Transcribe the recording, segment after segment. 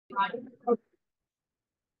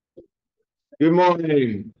Good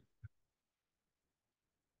morning.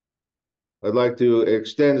 I'd like to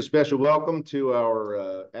extend a special welcome to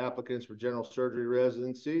our applicants for general surgery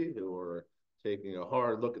residency who are taking a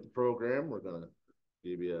hard look at the program. We're going to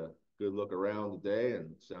give you a good look around today,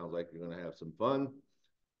 and it sounds like you're going to have some fun.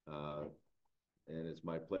 And it's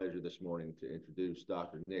my pleasure this morning to introduce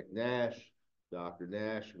Dr. Nick Nash. Dr.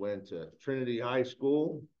 Nash went to Trinity High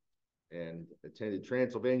School and attended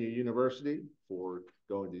Transylvania University before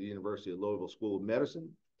going to the University of Louisville School of Medicine,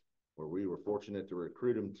 where we were fortunate to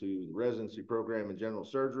recruit him to the residency program in general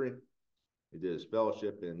surgery. He did his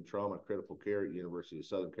fellowship in trauma and critical care at University of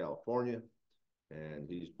Southern California, and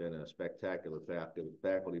he's been a spectacular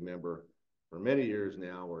faculty member for many years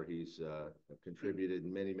now, where he's contributed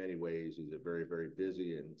in many, many ways. He's a very, very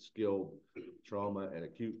busy and skilled trauma and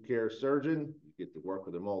acute care surgeon. You get to work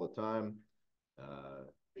with him all the time.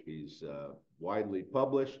 He's widely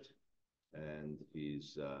published, and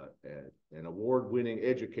he's an award-winning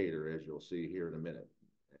educator, as you'll see here in a minute.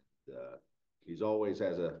 And, he's always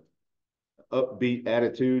has a upbeat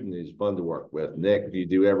attitude, and he's fun to work with. Nick, you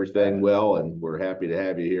do everything well, and we're happy to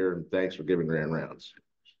have you here, and thanks for giving grand rounds.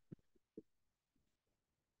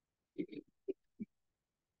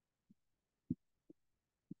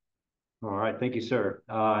 All right, thank you, sir.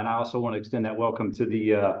 And I also want to extend that welcome to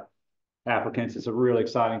the applicants. It's a really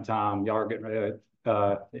exciting time. Y'all are getting ready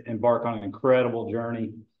to embark on an incredible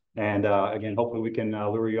journey. And again, hopefully we can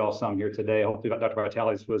lure you all some here today. Hopefully Dr.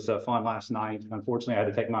 Vitale's was fun last night. Unfortunately, I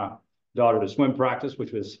had to take my daughter to swim practice,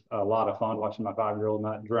 which was a lot of fun, watching my 5-year-old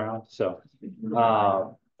not drown. So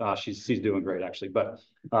she's doing great, actually. But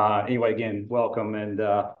anyway, again, welcome. And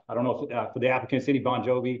I don't know if for the applicants, any Bon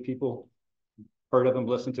Jovi people heard of them,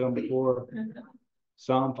 listened to them before?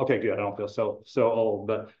 Some? Okay, good. I don't feel so old.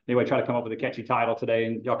 But anyway, try to come up with a catchy title today,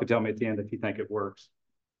 and y'all can tell me at the end if you think it works.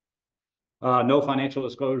 No financial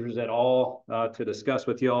disclosures at all to discuss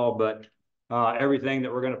with y'all, but everything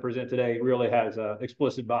that we're going to present today really has an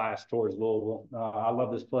explicit bias towards Louisville. I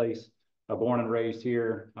love this place. Born and raised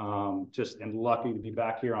here. Just am lucky to be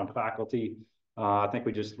back here on faculty. I think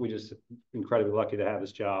we just incredibly lucky to have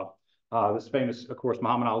this job. This famous, of course,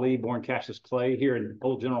 Muhammad Ali, born Cassius Clay here in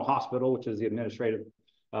Old General Hospital, which is the administrative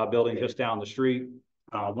building just down the street.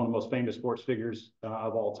 One of the most famous sports figures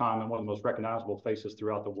of all time, and one of the most recognizable faces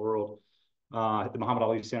throughout the world. The Muhammad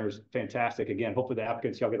Ali Center is fantastic. Again, hopefully the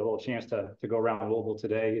applicants, y'all get a little chance to go around Louisville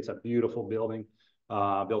today. It's a beautiful building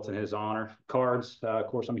built in his honor. Cards, of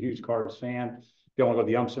course, I'm a huge Cards fan. If you want to go to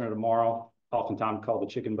the Yum Center tomorrow, oftentimes called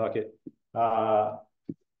the Chicken Bucket.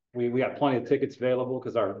 We got plenty of tickets available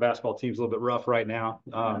because our basketball team's a little bit rough right now.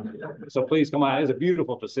 So please come on. It's a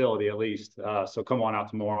beautiful facility, at least. So come on out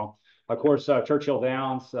tomorrow. Of course, Churchill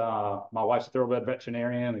Downs. My wife's a thoroughbred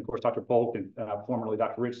veterinarian. Of course, Dr. Polk and formerly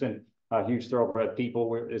Dr. Richardson, huge thoroughbred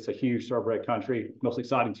people. It's a huge thoroughbred country. Most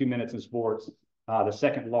exciting 2 minutes in sports. The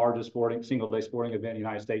second largest single-day sporting event in the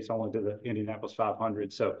United States, only to the Indianapolis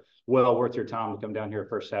 500. So well worth your time to come down here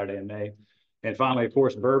first Saturday in May. And finally, of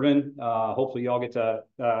course, bourbon. Hopefully y'all get to,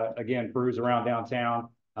 again, peruse around downtown.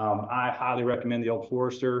 I highly recommend the Old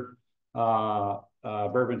Forester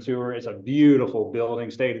bourbon tour. It's a beautiful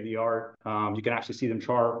building, state-of-the-art. You can actually see them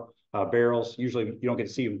char barrels. Usually you don't get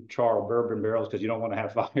to see them char bourbon barrels because you don't want to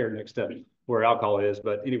have fire next to where alcohol is.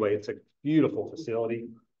 But anyway, it's a beautiful facility.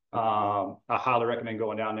 I highly recommend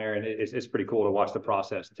going down there, and it's pretty cool to watch the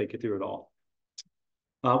process and take you through it all.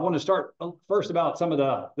 I want to start first about some of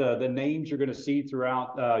the names you're going to see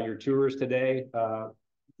throughout your tours today.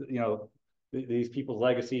 You know, these people's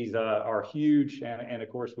legacies are huge, and of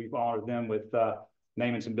course we've honored them with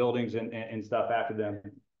naming some buildings and stuff after them.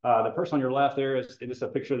 The person on your left there is a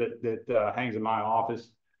picture that hangs in my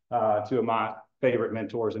office. Two of my favorite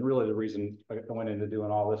mentors, and really the reason I went into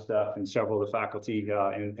doing all this stuff, and several of the faculty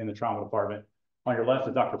in the trauma department. On your left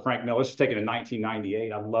is Dr. Frank Miller. This was taken in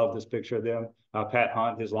 1998. I love this picture of them. Pat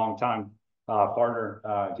Hunt, his longtime partner,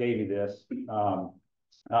 gave me this.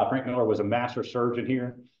 Frank Miller was a master surgeon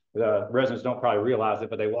here. The residents don't probably realize it,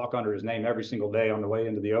 but they walk under his name every single day on the way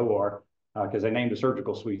into the OR because they named the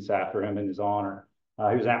surgical suites after him in his honor.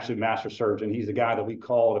 He was an absolute master surgeon. He's the guy that we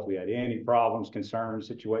called if we had any problems, concerns,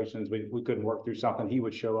 situations, we couldn't work through something. He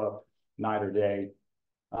would show up night or day.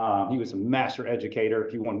 He was a master educator.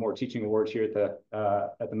 If you want more teaching awards here at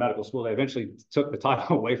the medical school, they eventually took the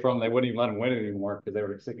title away from him. They wouldn't even let him win it anymore because they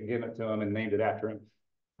were sick of giving it to him and named it after him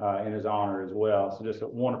in his honor as well. So just a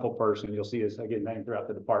wonderful person. You'll see his again named throughout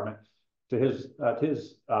the department. To his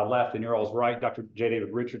left and your all's right, Dr. J. David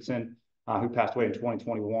Richardson. who passed away in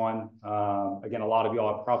 2021. Again, a lot of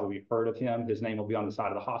y'all have probably heard of him. His name will be on the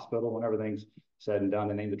side of the hospital when everything's said and done.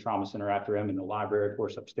 They named the trauma center after him, and the library, of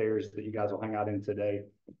course, upstairs that you guys will hang out in today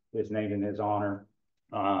is named in his honor.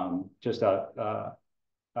 Just a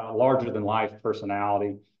larger than life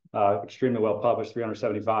personality, extremely well published,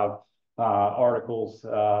 375 articles,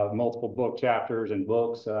 multiple book chapters and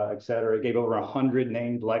books, et cetera. He gave over 100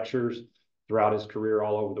 named lectures throughout his career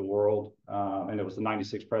all over the world. And it was the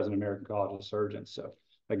 96th president of the American College of Surgeons. So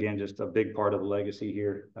again, just a big part of the legacy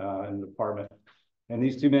here in the department. And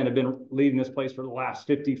these two men have been leading this place for the last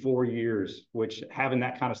 54 years, which having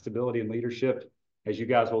that kind of stability and leadership, as you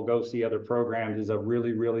guys will go see other programs, is a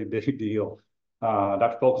really, really big deal.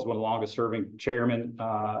 Dr. Polk is one of the longest serving chairmen.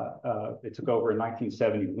 It took over in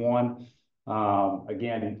 1971.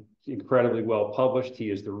 Again, incredibly well published.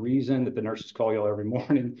 He is the reason that the nurses call y'all every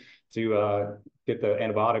morning to get the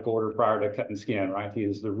antibiotic order prior to cutting skin, right? He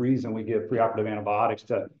is the reason we give preoperative antibiotics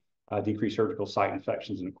to decrease surgical site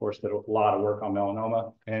infections. And of course, did a lot of work on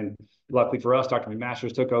melanoma. And luckily for us, Dr.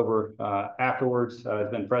 McMasters took over afterwards. Has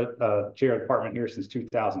been chair of the department here since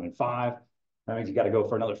 2005. That means you got to go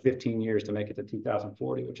for another 15 years to make it to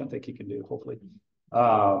 2040, which I think he can do, hopefully.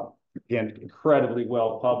 Again, incredibly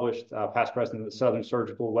well published, past president of the Southern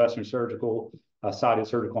Surgical, Western Surgical, cited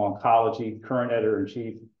surgical oncology, current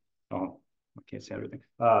editor-in-chief, I can't say everything,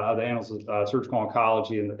 of the Annals of Surgical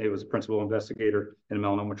Oncology, and it was a principal investigator in a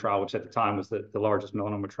melanoma trial, which at the time was the largest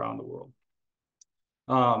melanoma trial in the world.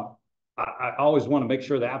 I always want to make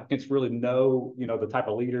sure the applicants really know, the type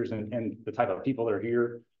of leaders and the type of people that are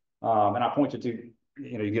here. And I point you to,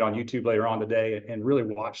 you get on YouTube later on today and really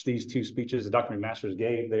watch these two speeches that Dr. McMasters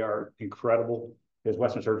gave. They are incredible. His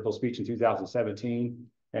Western Surgical speech in 2017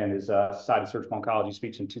 and his Society of Surgical Oncology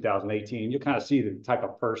speech in 2018. You'll kind of see the type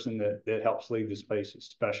of person that helps lead this space is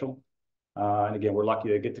special. And again, we're lucky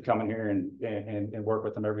to get to come in here and work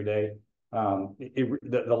with them every day.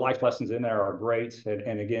 The life lessons in there are great.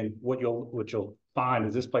 And again, what you'll find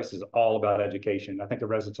is this place is all about education. I think the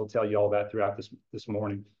residents will tell you all that throughout this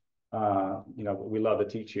morning. We love to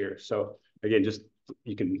teach here. So again,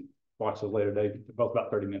 you can watch those later today, both about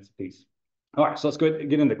 30 minutes apiece. All right, so let's go ahead and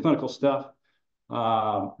get into clinical stuff.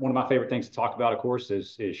 One of my favorite things to talk about, of course,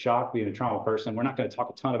 is shock. Being a trauma person, we're not going to talk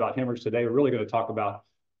a ton about hemorrhage today. We're really going to talk about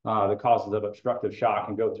the causes of obstructive shock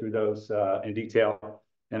and go through those in detail,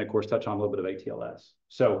 and of course, touch on a little bit of ATLS.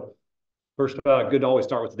 So first, good to always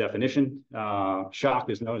start with the definition. Shock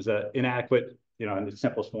is known as inadequate, in its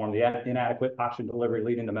simplest form, the inadequate oxygen delivery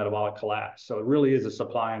leading to metabolic collapse. So it really is a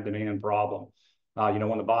supply and demand problem.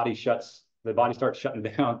 When the body starts shutting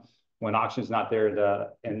down, when oxygen's not there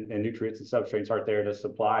and nutrients and substrates aren't there to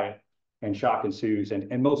supply it, and shock ensues.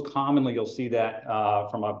 And most commonly, you'll see that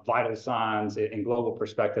from a vital signs in global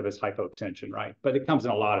perspective as hypotension, right? But it comes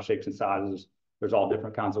in a lot of shapes and sizes. There's all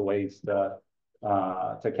different kinds of ways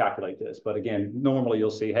to calculate this. But again, normally you'll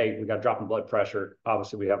see, hey, we got a drop in blood pressure.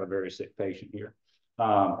 Obviously, we have a very sick patient here.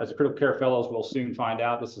 As a critical care fellows, we'll soon find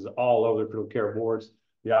out, this is all over the critical care boards,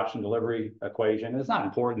 the oxygen delivery equation. And it's not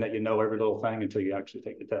important that you know every little thing until you actually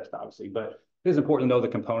take the test, obviously, but it is important to know the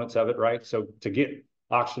components of it, right? So to get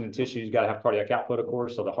oxygen in tissue, you got to have cardiac output, of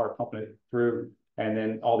course, so the heart pumping it through. And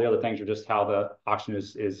then all the other things are just how the oxygen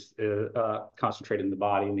is concentrated in the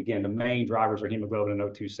body. And again, the main drivers are hemoglobin and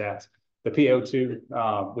O2 sats. The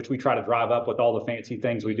PO2, which we try to drive up with all the fancy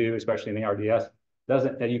things we do, especially in the RDS,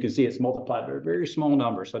 and you can see it's multiplied by a very small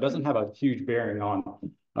number. So it doesn't have a huge bearing on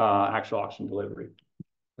actual oxygen delivery.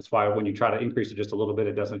 That's why when you try to increase it just a little bit,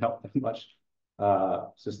 it doesn't help that much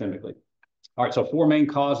systemically. All right, so 4 main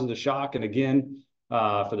causes of shock. And again,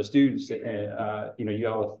 for the students, you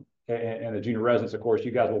all and the junior residents, of course,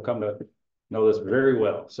 you guys will come to know this very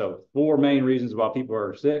well. So 4 main reasons why people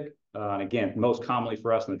are sick. And again, most commonly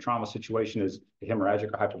for us in the trauma situation is hemorrhagic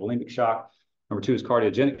or hypovolemic shock. Number 2 is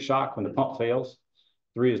cardiogenic shock when the pump fails.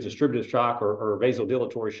 3 is distributive shock or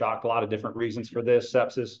vasodilatory shock. A lot of different reasons for this: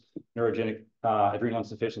 sepsis, neurogenic, adrenal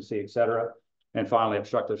insufficiency, et cetera. And finally,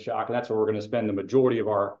 obstructive shock. And that's where we're going to spend the majority of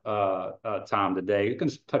our time today. We're going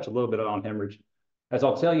to touch a little bit on hemorrhage. As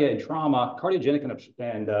I'll tell you, in trauma, cardiogenic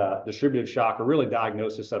and distributive shock are really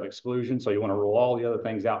diagnosis of exclusion. So you want to rule all the other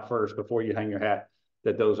things out first before you hang your hat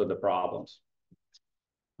that those are the problems.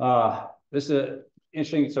 This is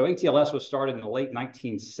interesting. So ATLS was started in the late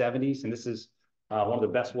 1970s, and this is one of the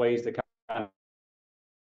best ways to kind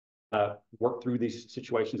of work through these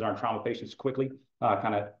situations in our trauma patients quickly.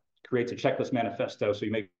 Kind of creates a checklist manifesto so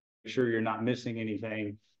you make sure you're not missing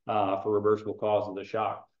anything for reversible causes of the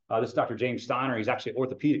shock. This is Dr. James Steiner. He's actually an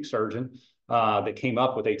orthopedic surgeon that came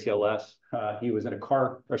up with ATLS. He was in a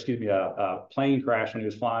plane crash when he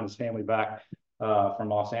was flying his family back from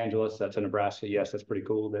Los Angeles to Nebraska. Yes, that's pretty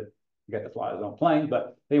cool that he got to fly his own plane.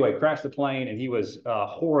 But anyway, crashed the plane, and he was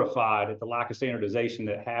horrified at the lack of standardization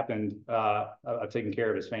that happened taking care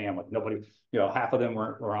of his family. Nobody, half of them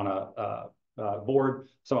were on a board.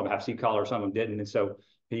 Some of them have seat collars, some of them didn't. And so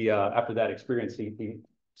he, after that experience, he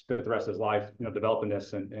spent the rest of his life, developing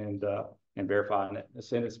this and verifying it.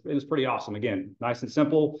 And it's pretty awesome. Again, nice and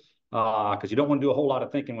simple, because you don't want to do a whole lot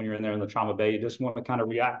of thinking when you're in there in the trauma bay. You just want to kind of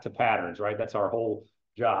react to patterns, right? That's our whole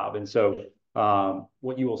job. And so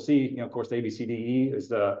what you will see, of course, the ABCDE is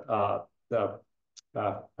the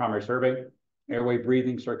primary survey: airway,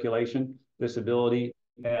 breathing, circulation, disability,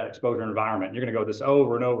 exposure, environment. You're going to go this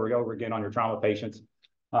over and over and over again on your trauma patients.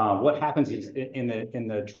 What happens is in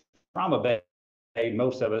the trauma bay,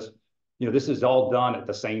 most of us, this is all done at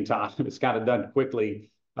the same time. It's kind of done quickly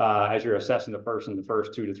as you're assessing the person the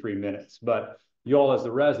first 2 to 3 minutes. But you all as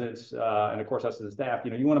the residents, and of course us as the staff,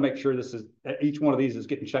 you want to make sure each one of these is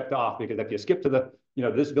getting checked off, because if you skip to the,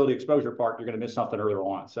 disability exposure part, you're going to miss something earlier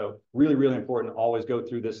on. So really, really important to always go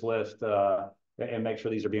through this list and make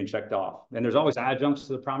sure these are being checked off. And there's always adjuncts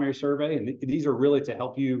to the primary survey. And these are really to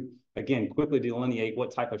help you, again, quickly delineate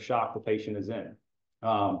what type of shock the patient is in.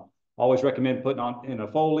 Always recommend putting on in a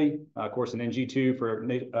Foley, of course, an NG2 for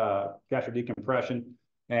gastric decompression,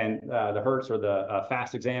 and the Hertz, or the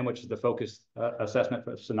FAST exam, which is the focused assessment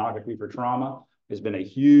for sonography for trauma, has been a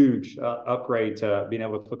huge upgrade to being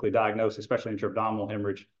able to quickly diagnose, especially intra-abdominal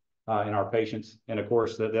hemorrhage in our patients. And of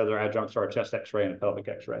course, the other adjuncts are a chest X-ray and a pelvic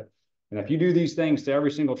X-ray. And if you do these things to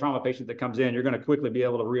every single trauma patient that comes in, you're going to quickly be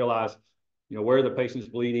able to realize, where the patient's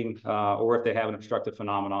bleeding, or if they have an obstructive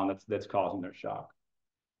phenomenon that's causing their shock.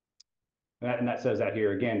 And that says that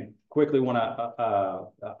here. Again, quickly want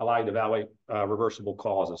to allow you to evaluate reversible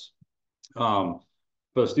causes. For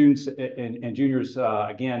the students and juniors,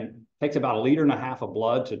 again, takes about 1.5 liters of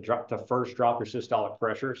blood to first drop your systolic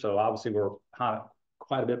pressure. So obviously we're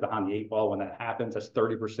quite a bit behind the 8 ball when that happens. That's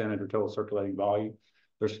 30% of your total circulating volume.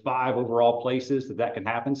 There's 5 overall places that can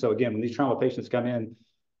happen. So again, when these trauma patients come in,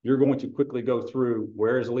 you're going to quickly go through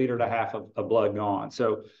where is 1.5 liters of blood gone.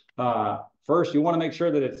 So first, you want to make sure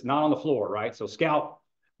that it's not on the floor, right? So scalp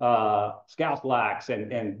lax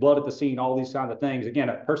and blood at the scene, all these kinds of things. Again,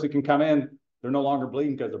 a person can come in, they're no longer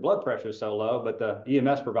bleeding because their blood pressure is so low, but the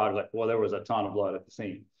EMS provider's like, well, there was a ton of blood at the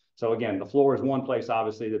scene. So again, the floor is one place,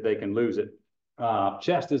 obviously, that they can lose it.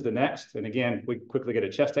 Chest is the next. And again, we quickly get a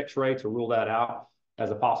chest X-ray to rule that out as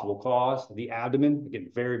a possible cause. The abdomen, again,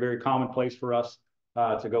 very, very common place for us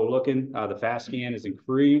to go looking. The FAST scan is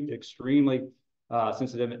extremely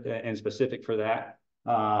sensitive and specific for that.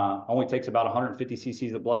 Only takes about 150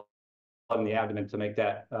 cc's of blood in the abdomen to make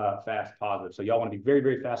that FAST positive. So y'all want to be very,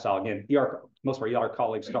 very facile. Again, most of our ER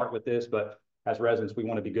colleagues start with this, but as residents, we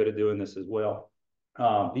want to be good at doing this as well.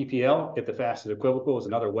 VPL, if the FAST is equivocal, is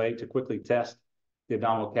another way to quickly test the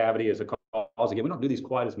abdominal cavity as a cause. Again, we don't do these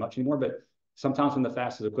quite as much anymore, but sometimes when the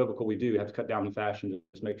FAST is equivocal, we do have to cut down the fashion to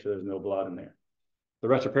just make sure there's no blood in there. The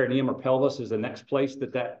retroperitoneum or pelvis is the next place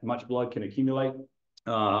that much blood can accumulate.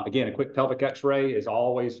 Again, a quick pelvic X-ray is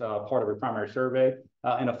always part of a primary survey,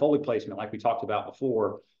 and a Foley placement, like we talked about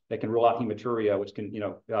before, that can rule out hematuria, which can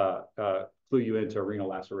clue you into renal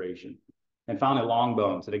laceration. And finally, long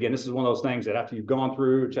bones. And again, this is one of those things that after you've gone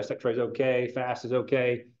through, chest X-ray is okay, FAST is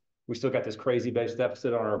okay, we still got this crazy base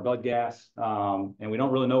deficit on our blood gas, and we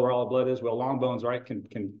don't really know where all the blood is. Well, long bones, right, can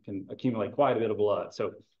accumulate quite a bit of blood.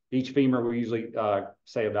 So each femur, we usually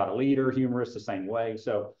say about 1 liter, humerus the same way.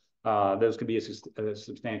 So those could be a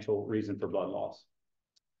substantial reason for blood loss.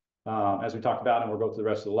 As we talked about, and we'll go through the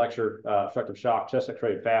rest of the lecture, obstructive shock, chest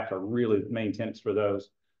X-ray, and FAST are really the main tenets for those.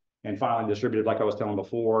 And finally, distributed, like I was telling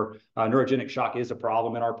before, neurogenic shock is a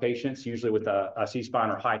problem in our patients, usually with a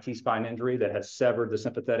C-spine or high T-spine injury that has severed the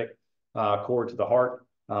sympathetic cord to the heart.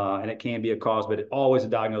 And it can be a cause, but it's always a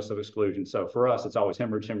diagnosis of exclusion. So for us, it's always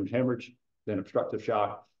hemorrhage, then obstructive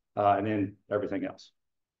shock, and then everything else.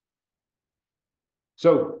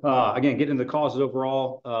 So again, getting into the causes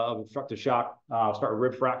overall of obstructive shock, I'll start with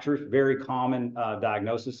rib fractures, very common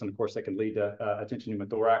diagnosis. And of course, that can lead to attention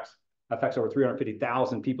pneumothorax. Affects over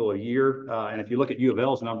 350,000 people a year. And if you look at U of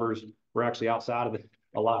L's numbers, we're actually outside of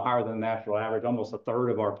a lot higher than the national average. Almost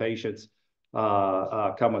 1/3 of our patients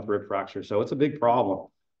come with rib fractures. So it's a big problem.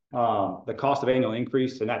 The cost of annual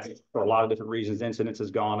increase, and that's for a lot of different reasons. Incidence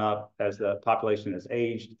has gone up as the population has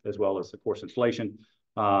aged, as well as, of course, inflation.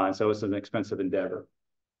 And so it's an expensive endeavor.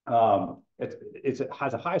 It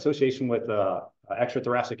has a high association with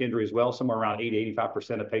extrathoracic injury as well. Somewhere around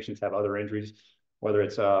 80–85% of patients have other injuries, whether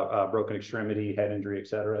it's a broken extremity, head injury, et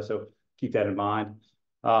cetera. So keep that in mind.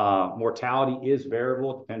 Mortality is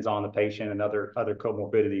variable. It depends on the patient and other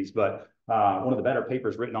comorbidities. But one of the better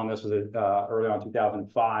papers written on this was early on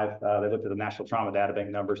 2005. They looked at the National Trauma Data Bank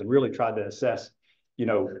numbers and really tried to assess,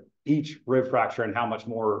 each rib fracture and how much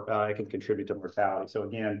more it can contribute to mortality. So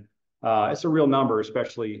again, it's a real number,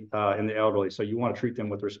 especially in the elderly. So you want to treat them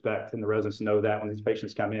with respect, and the residents know that when these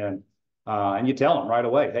patients come in, and you tell them right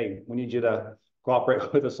away, hey, we need you to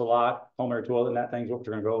cooperate with us a lot. Pulmonary toilet and that thing's what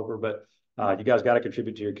we're going to go over, but you guys got to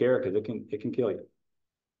contribute to your care because it can kill you.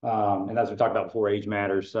 And as we talked about before, age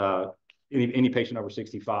matters. Any patient over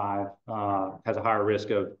 65 has a higher risk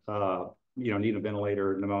of needing a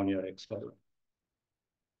ventilator, pneumonia, et cetera.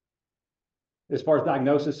 As far as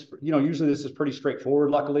diagnosis, usually this is pretty straightforward,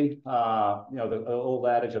 luckily. The old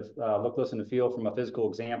adage of look, listen, and feel from a physical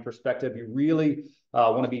exam perspective. You really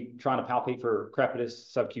want to be trying to palpate for crepitus,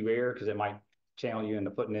 sub-Q air, because it might channel you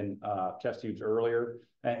into putting in chest tubes earlier.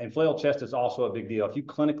 And flail chest is also a big deal. If you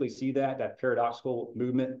clinically see that paradoxical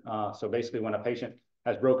movement, so basically when a patient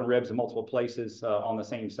has broken ribs in multiple places on the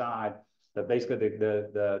same side, that basically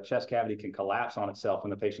the chest cavity can collapse on itself when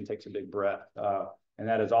the patient takes a big breath. And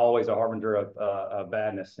that is always a harbinger of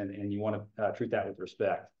badness, and you want to treat that with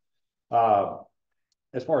respect.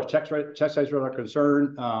 As far as chest X-rays are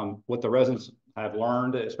concerned, what the residents have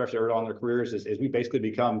learned, especially early on in their careers, is we basically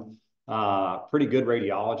become pretty good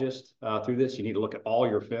radiologists through this. You need to look at all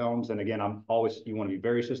your films. And again, you want to be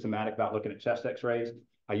very systematic about looking at chest X-rays.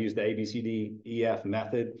 I use the ABCDEF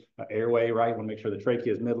method, airway, right? Want to make sure the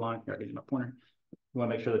trachea is midline. Here, I'll give you my pointer. You want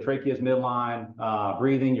to make sure the trachea is midline,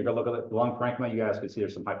 breathing. You're going to look at the lung parenchyma. You guys can see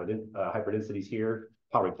there's some hyperdensities here,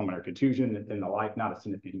 probably pulmonary contusion and the like, not a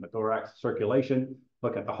significant pneumothorax. Circulation,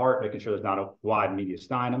 look at the heart, making sure there's not a wide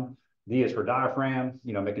mediastinum. D is for diaphragm,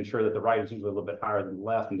 making sure that the right is usually a little bit higher than the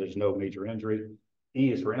left and there's no major injury.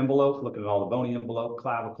 E is for envelope, looking at all the bony envelope,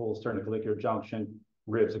 clavicles, sternoclavicular junction.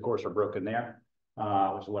 Ribs, of course, are broken there,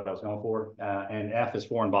 which is what I was going for. And F is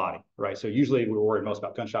foreign body, right? So usually we're worried most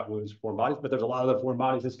about gunshot wounds, foreign bodies, but there's a lot of other foreign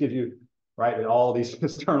bodies. This gives you, right, with all these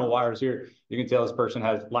external wires here, you can tell this person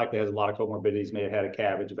likely has a lot of comorbidities, may have had a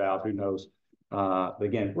cabbage valve, who knows. But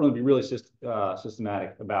again, we're going to be really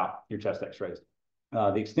systematic about your chest X-rays.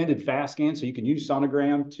 The extended fast scan, so you can use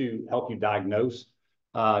sonogram to help you diagnose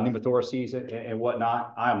pneumothoraces and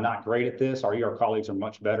whatnot. I am not great at this. Our ER colleagues are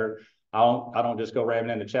much better. I don't just go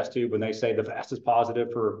ramming in the chest tube when they say the fast is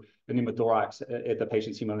positive for the pneumothorax if the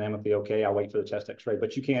patient's hemodynamically okay. I wait for the chest X-ray,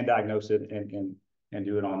 but you can diagnose it and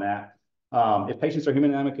do it on that. If patients are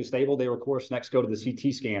hemodynamically stable, they will, of course, next go to the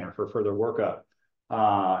CT scanner for further workup.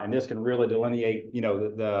 And this can really delineate,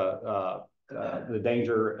 the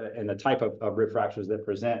danger and the type of rib fractures that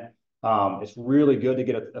present. It's really good to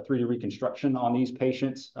get a 3D reconstruction on these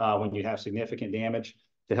patients when you have significant damage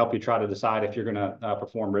to help you try to decide if you're going to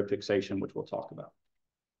perform rib fixation, which we'll talk about.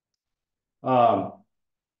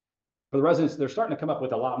 For the residents, they're starting to come up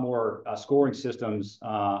with a lot more scoring systems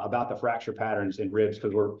about the fracture patterns in ribs,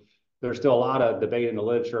 because there's still a lot of debate in the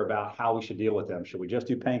literature about how we should deal with them. Should we just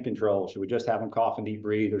do pain control? Should we just have them cough and deep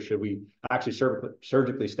breathe? Or should we actually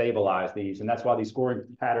surgically stabilize these? And that's why these scoring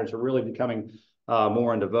patterns are really becoming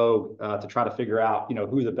more into vogue to try to figure out,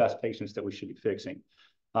 who are the best patients that we should be fixing.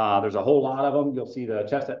 There's a whole lot of them. You'll see the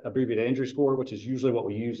chest abbreviated injury score, which is usually what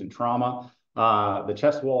we use in trauma. The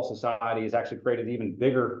Chest Wall Society has actually created an even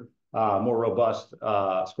bigger, more robust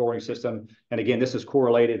scoring system. And again, this is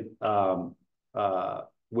correlated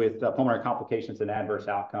with pulmonary complications and adverse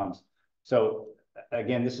outcomes. So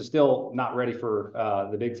again, this is still not ready for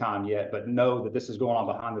the big time yet, but know that this is going on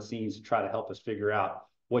behind the scenes to try to help us figure out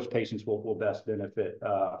which patients will best benefit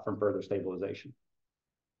from further stabilization.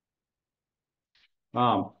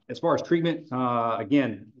 As far as treatment,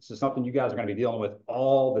 again, this is something you guys are going to be dealing with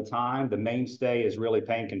all the time. The mainstay is really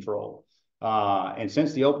pain control. And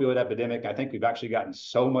since the opioid epidemic, I think we've actually gotten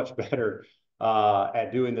so much better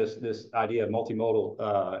at doing this idea of multimodal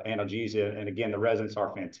analgesia. And again, the residents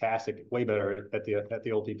are fantastic, way better at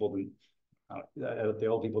the old people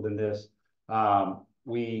than this.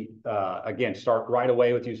 We again start right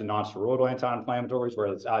away with using non-steroidal anti-inflammatories,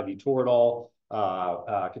 whether it's IV Toradol,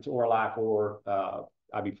 ketorolac, or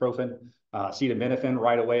ibuprofen, acetaminophen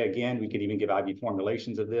right away. Again, we could even give IV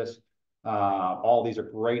formulations of this. All these are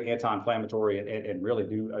great anti-inflammatory and really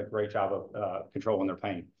do a great job of controlling their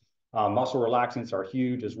pain. Muscle relaxants are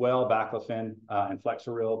huge as well, baclofen and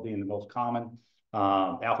Flexeril being the most common.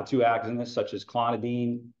 Alpha-2 agonists such as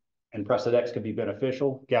clonidine and Precedex could be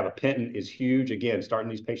beneficial. Gabapentin is huge. Again, starting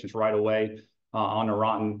these patients right away on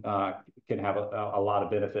Neurontin can have a lot of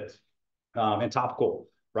benefits. And topical,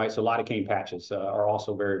 right? So lidocaine patches are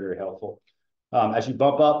also very, very helpful. As you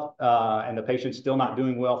bump up and the patient's still not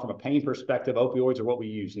doing well from a pain perspective, opioids are what we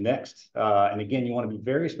use next. And again, you want to be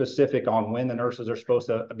very specific on when the nurses are supposed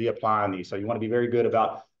to be applying these. So you want to be very good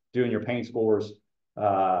about doing your pain scores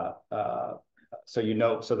so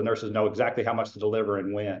the nurses know exactly how much to deliver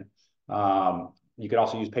and when. You could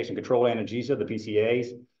also use patient-controlled analgesia, the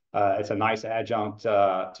PCAs. It's a nice adjunct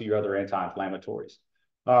to your other anti-inflammatories.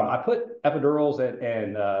 I put epidurals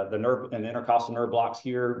and the nerve and intercostal nerve blocks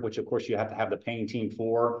here, which of course you have to have the pain team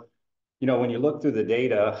for. You know, when you look through the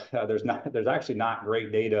data, there's actually not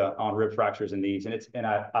great data on rib fractures in these. And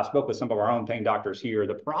I spoke with some of our own pain doctors here.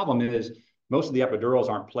 The problem is most of the epidurals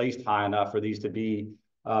aren't placed high enough for these to be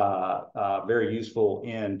very useful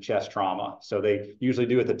in chest trauma. So they usually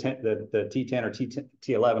do at the T10 or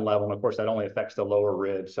T11 level. And of course, that only affects the lower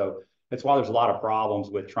rib. So that's why there's a lot of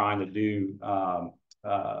problems with trying to do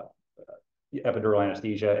epidural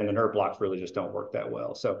anesthesia, and the nerve blocks really just don't work that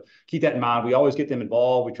well. So keep that in mind. We always get them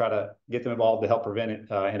involved. We try to get them involved to help prevent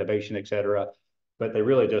intubation, et cetera, but they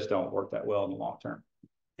really just don't work that well in the long term.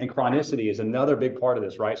 And chronicity is another big part of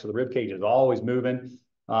this, right? So the rib cage is always moving.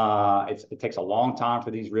 It takes a long time for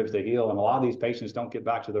these ribs to heal, and a lot of these patients don't get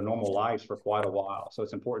back to their normal lives for quite a while. So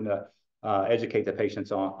it's important to educate the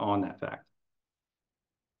patients on that fact.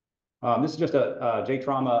 This is just a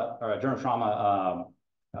J-trauma or a journal trauma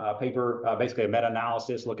paper, basically a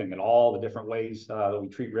meta-analysis looking at all the different ways that we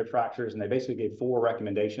treat rib fractures. And they basically gave 4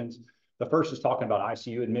 recommendations. The first is talking about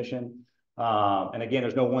ICU admission. And again,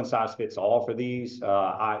 there's no one size fits all for these.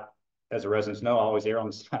 I, as a resident know, I always err on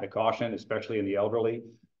the side of caution, especially in the elderly,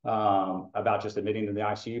 about just admitting to the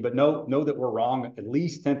ICU. But know that we're wrong at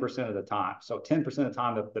least 10% of the time. So 10% of the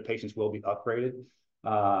time, the patients will be upgraded.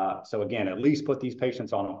 So again, at least put these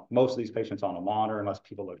patients on, most of these patients on a monitor, unless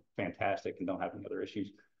people look fantastic and don't have any other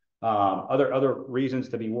issues. Other reasons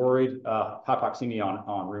to be worried, hypoxemia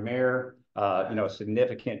on room air,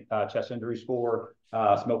 significant chest injury score,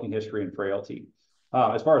 smoking history, and frailty.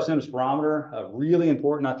 As far as symptom spirometer, really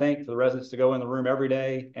important, I think, for the residents to go in the room every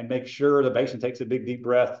day and make sure the patient takes a big, deep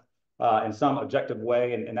breath in some objective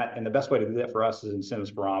way. And the best way to do that for us is in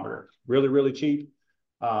symptom spirometer. Really, really cheap.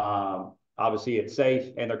 Obviously, it's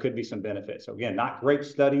safe, and there could be some benefits. So again, not great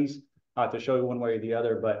studies to show you one way or the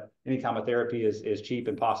other, but anytime a therapy is cheap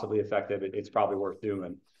and possibly effective, it's probably worth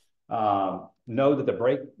doing. Know that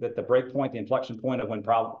the break point, the inflection point of when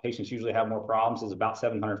patients usually have more problems is about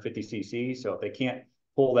 750 cc. So if they can't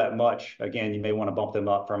pull that much, again, you may want to bump them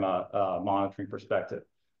up from a monitoring perspective.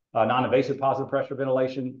 Non-invasive positive pressure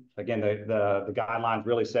ventilation. Again, the guidelines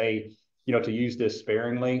really say, to use this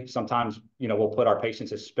sparingly. Sometimes, we'll put our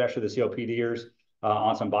patients, especially the COPDers,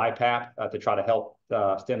 on some BiPAP to try to help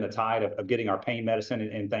stem the tide of getting our pain medicine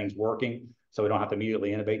and things working, so we don't have to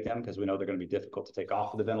immediately intubate them because we know they're going to be difficult to take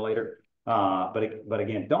off of the ventilator. But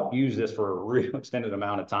again, don't use this for a real extended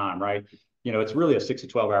amount of time, right? It's really a 6 to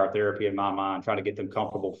 12 hour therapy in my mind, trying to get them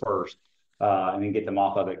comfortable first and then get them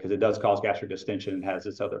off of it, because it does cause gastric distension and has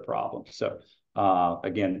its other problems. So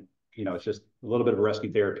again, it's just a little bit of a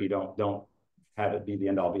rescue therapy. Don't have it be the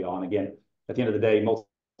end all be all. And again, at the end of the day,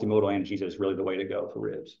 multimodal analgesia is really the way to go for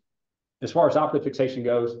ribs. As far as operative fixation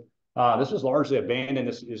goes, this was largely abandoned.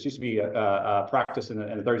 This used to be a practice in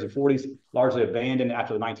the 30s and 40s, largely abandoned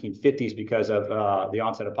after the 1950s because of the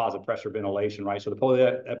onset of positive pressure ventilation, right? So the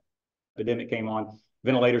polio epidemic came on,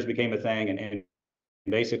 ventilators became a thing, and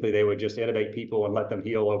basically they would just intubate people and let them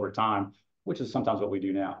heal over time, which is sometimes what we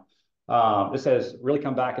do now. This has really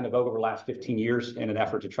come back into vogue over the last 15 years in an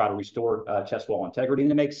effort to try to restore chest wall integrity.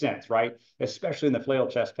 And it makes sense, right? Especially in the flail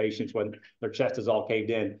chest patients when their chest is all caved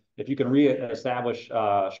in. If you can reestablish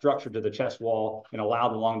structure to the chest wall and allow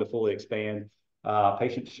the lung to fully expand,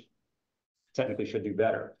 patients technically should do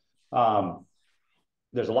better.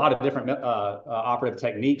 There's a lot of different operative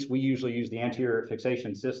techniques. We usually use the anterior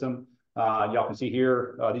fixation system. Y'all can see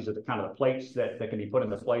here, these are the kind of the plates that can be put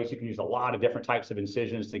into place. You can use a lot of different types of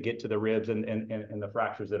incisions to get to the ribs and the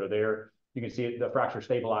fractures that are there. You can see the fracture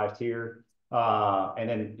stabilized here, and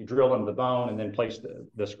then you drill into the bone and then place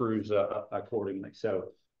the screws accordingly. So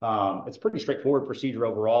it's a pretty straightforward procedure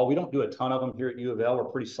overall. We don't do a ton of them here at U of L. We're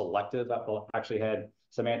pretty selective. I actually had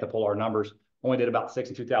Samantha pull our numbers. Only did about 6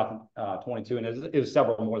 in 2022, and it was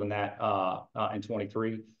several more than that in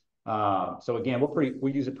 23. So again,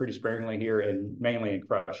 we use it pretty sparingly here, and mainly in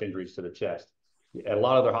crush injuries to the chest. At a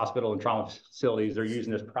lot of other hospital and trauma facilities, they're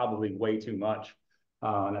using this probably way too much,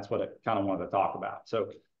 and that's what I kind of wanted to talk about.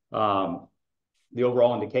 So the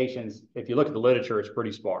overall indications, if you look at the literature, it's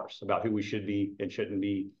pretty sparse about who we should be and shouldn't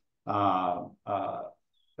be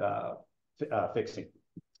fixing.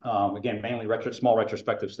 Again, mainly small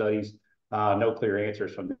retrospective studies, no clear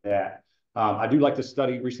answers from that. I do like this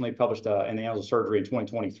study recently published in the Annals of Surgery in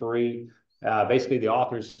 2023. Basically, the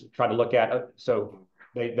authors tried to look at, so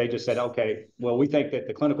they just said, okay, well, we think that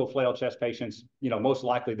the clinical flail chest patients, most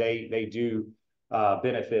likely they do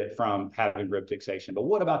benefit from having rib fixation. But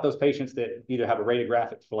what about those patients that either have a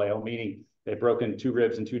radiographic flail, meaning they've broken 2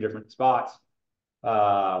 ribs in 2 different spots,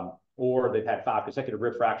 or they've had 5 consecutive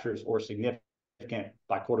rib fractures or significant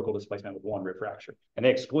bicortical displacement with 1 rib fracture. And they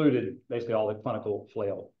excluded basically all the clinical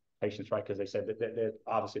flail patients, right? Because they said that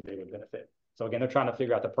obviously they would benefit. So again, they're trying to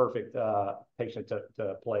figure out the perfect patient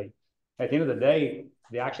to play. At the end of the day,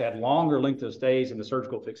 they actually had longer length of stays in the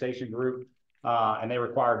surgical fixation group, and they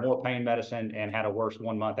required more pain medicine and had a worse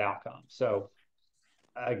 1-month outcome. So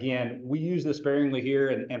again, we use this sparingly here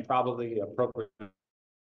and probably appropriately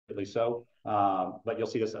so, but you'll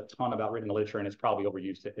see this a ton about written literature, and it's probably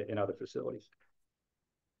overused in other facilities.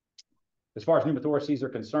 As far as pneumothoraces are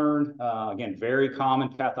concerned, again, very common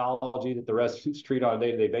pathology that the residents treat on a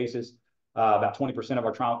day-to-day basis. About 20% of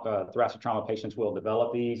our thoracic trauma patients will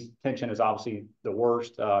develop these. Tension is obviously the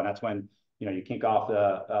worst, and that's when you kink off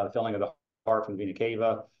the filling of the heart from the vena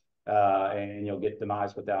cava, and you'll get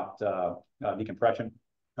demise without decompression.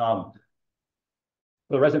 For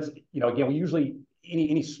the residents, again, we usually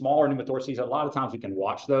any smaller pneumothoraces, a lot of times we can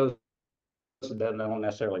watch those. So they don't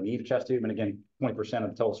necessarily need a chest tube. And again, 20%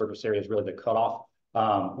 of the total surface area is really the cutoff.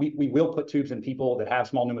 We will put tubes in people that have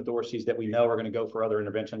small pneumothoraces that we know are going to go for other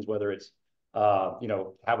interventions, whether it's, have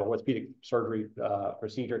a orthopedic surgery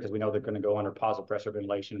procedure, because we know they're going to go under positive pressure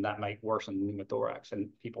ventilation, and that might worsen the pneumothorax and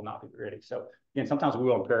people not be ready. So again, sometimes we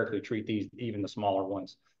will empirically treat these, even the smaller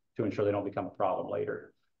ones, to ensure they don't become a problem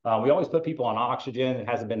later. We always put people on oxygen. It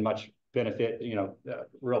hasn't been much benefit,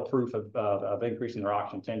 real proof of increasing their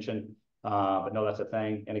oxygen tension. But no, that's a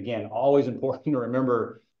thing. And again, always important to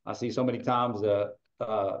remember, I see so many times the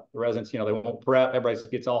residents, they won't prep. Everybody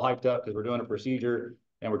gets all hyped up because we're doing a procedure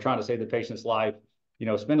and we're trying to save the patient's life.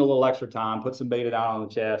 Spend a little extra time, put some beta down on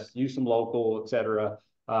the chest, use some local, et cetera,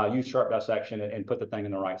 use sharp dissection and put the thing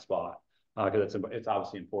in the right spot, because it's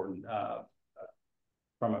obviously important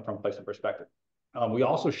from a placement perspective. We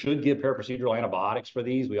also should give paraprocedural antibiotics for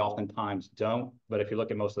these. We oftentimes don't, but if you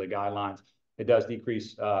look at most of the guidelines, it does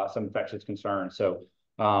decrease some infectious concerns. So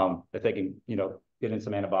if they can, get in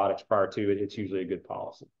some antibiotics prior to it, it's usually a good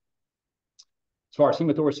policy. As far as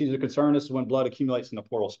hemothoraces are concerned, this is when blood accumulates in the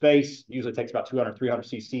pleural space. Usually takes about 200, 300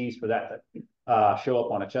 cc's for that to show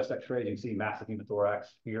up on a chest x-ray. You can see massive pneumothorax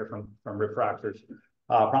here from rib fractures.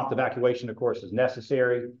 Prompt evacuation, of course, is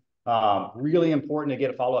necessary. Really important to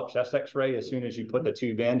get a follow-up chest x-ray as soon as you put the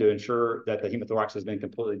tube in to ensure that the hemothorax has been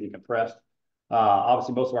completely decompressed.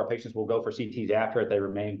 Obviously, most of our patients will go for CTs after if they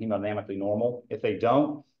remain hemodynamically normal. If they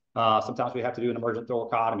don't, sometimes we have to do an emergent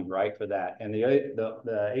thoracotomy, right, for that. And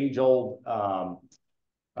the age-old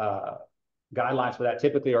guidelines for that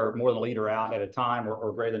typically are more than a liter out at a time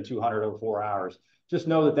or greater than 200 over 4 hours. Just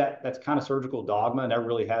know that's kind of surgical dogma, and that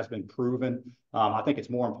really has been proven. I think it's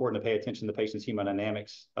more important to pay attention to the patient's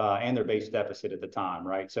hemodynamics and their base deficit at the time,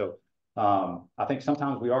 right? So I think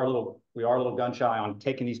sometimes we are a little gun shy on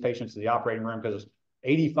taking these patients to the operating room, because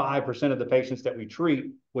 85% of the patients that we treat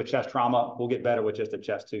with chest trauma will get better with just a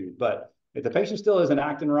chest tube. But if the patient still isn't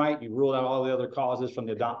acting right, you rule out all the other causes from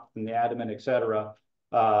the abdomen, et cetera,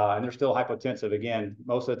 and they're still hypotensive. Again,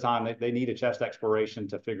 most of the time they need a chest exploration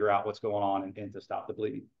to figure out what's going on and to stop the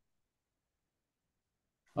bleeding.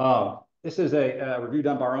 This is a review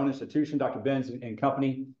done by our own institution, Dr. Benz and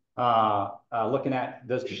company, looking at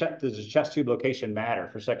does the chest tube location matter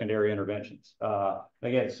for secondary interventions.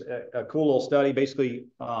 Again, it's a cool little study. Basically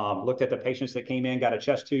looked at the patients that came in, got a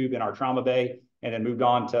chest tube in our trauma bay, and then moved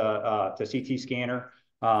on to CT scanner,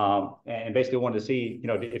 and basically wanted to see,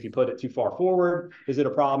 if you put it too far forward, is it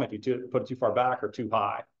a problem? If you put it too far back or too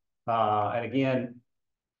high. And again,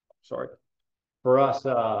 sorry, for us,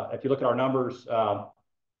 if you look at our numbers,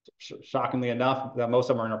 shockingly enough, most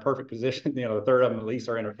of them are in a perfect position. The third of them at least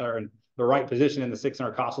are in the right position in the 6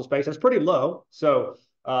 intercostal space. That's pretty low. So,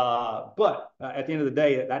 but at the end of the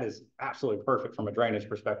day, that is absolutely perfect from a drainage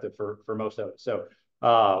perspective for most of it. So,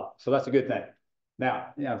 so that's a good thing. Now,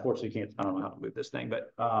 unfortunately, I don't know how to move this thing,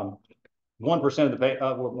 but 1% of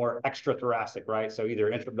the were extra thoracic, right? So either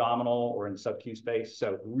intra-abdominal or in the sub-Q space.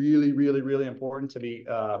 So really, really, really important to be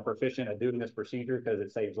proficient at doing this procedure, because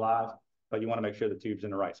it saves lives. But you want to make sure the tube's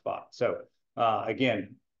in the right spot. So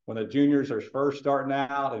again, when the juniors are first starting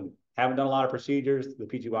out and haven't done a lot of procedures, the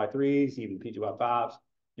PGY3s, even PGY5s,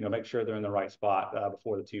 make sure they're in the right spot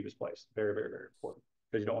before the tube is placed. Very, very, very important,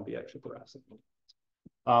 because you don't want to be extra thoracic.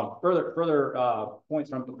 Further points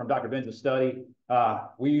from Dr. Benz's study.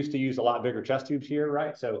 We used to use a lot bigger chest tubes here,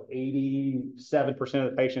 right? So 87%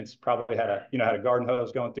 of the patients probably had a garden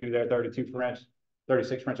hose going through there, 32 French,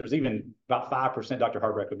 36 French. There's even about 5%. Dr.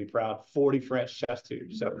 Hardreck would be proud. 40 French chest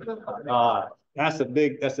tubes. So that's a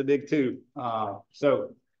big tube.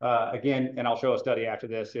 Again, and I'll show a study after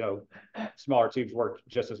this. Smaller tubes work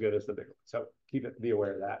just as good as the bigger ones. So be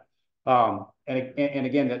aware of that. And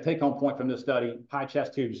again, the take-home point from this study: high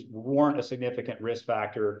chest tubes weren't a significant risk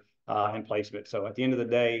factor in placement. So at the end of the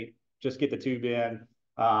day, just get the tube in.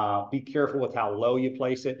 Be careful with how low you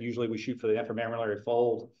place it. Usually we shoot for the inframammillary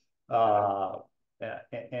fold.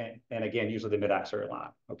 And again, usually the mid-axillary line.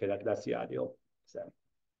 Okay, that's the ideal setting.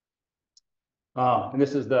 And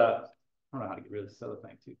this is I don't know how to get rid of this other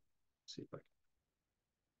thing too. Let's see if I can.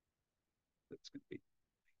 That's going to be.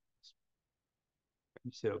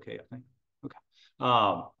 You said okay, I think. Okay.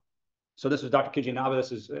 So this is Dr. Kijinaba.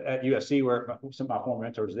 This is at USC, where some of my former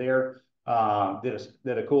mentors there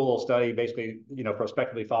did a cool little study, basically,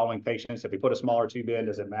 prospectively following patients. If we put a smaller tube in,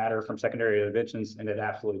 does it matter from secondary interventions? And it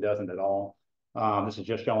absolutely doesn't at all. This is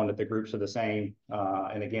just showing that the groups are the same.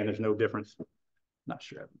 And again, there's no difference. I'm not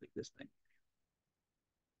sure I believe this thing.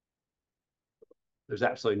 There's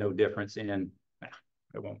absolutely no difference in.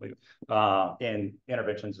 I won't leave in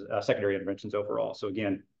interventions, secondary interventions overall. So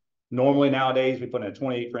again, normally nowadays we put in a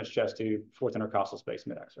 28 French chest tube, fourth intercostal space,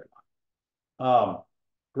 mid-axillary line.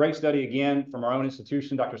 Great study again from our own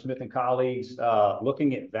institution, Dr. Smith and colleagues,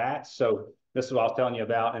 looking at that. So this is what I was telling you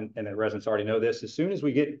about, and the residents already know this. As soon as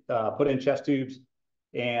we get put in chest tubes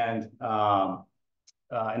and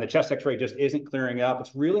the chest X-ray just isn't clearing up,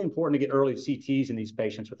 it's really important to get early CTs in these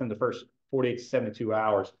patients within the first 48 to 72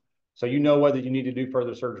 hours. So whether you need to do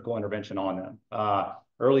further surgical intervention on them.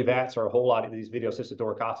 Early VATs are a whole lot of these video-assisted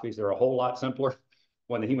thoracoscopies. They're a whole lot simpler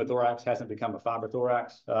when the hemothorax hasn't become a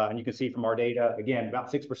fibrothorax. And you can see from our data, again, about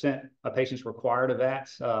 6% of patients required a VAT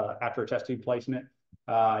after a chest tube placement.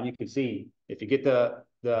 And you can see if you get the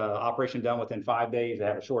operation done within 5 days, they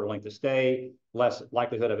have a shorter length of stay, less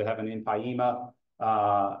likelihood of having empyema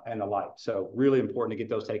and the like. So really important to get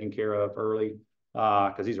those taken care of early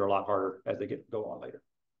because these are a lot harder as they go on later.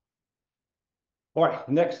 All right,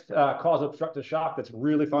 next cause of obstructive shock that's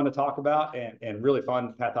really fun to talk about and really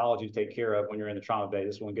fun pathology to take care of when you're in the trauma bay.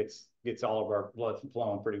 This one gets all of our blood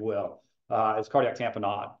flowing pretty well. It's cardiac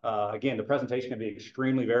tamponade. Again, the presentation can be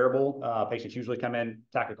extremely variable. Patients usually come in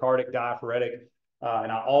tachycardic, diaphoretic,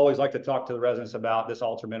 and I always like to talk to the residents about this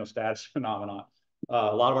altered mental status phenomenon.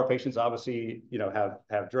 A lot of our patients obviously,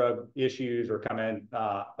 have drug issues or come in,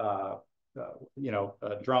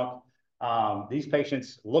 drunk. These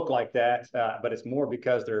patients look like that, but it's more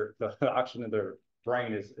because the oxygen in their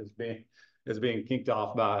brain is being kinked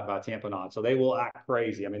off by tamponade. So they will act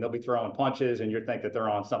crazy. I mean, they'll be throwing punches, and you think that they're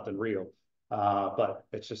on something real, but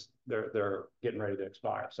it's just they're getting ready to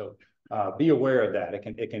expire. So be aware of that. It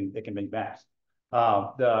can be masked.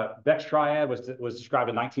 The Beck's triad was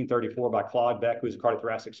described in 1934 by Claude Beck, who's a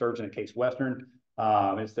cardiothoracic surgeon at Case Western.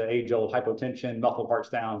 It's the age-old hypotension, muffled heart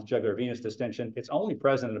sounds, jugular venous distension. It's only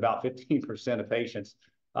present in about 15% of patients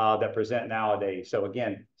that present nowadays. So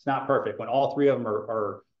again, it's not perfect. When all three of them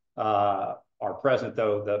are present,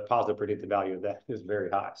 though, the positive predictive value of that is very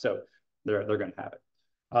high. So they're going to have it.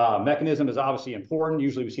 Mechanism is obviously important.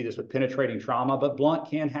 Usually we see this with penetrating trauma, but blunt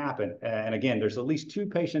can happen. And again, there's at least 2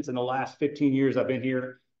 patients in the last 15 years I've been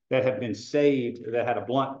here that have been saved that had a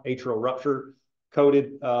blunt atrial rupture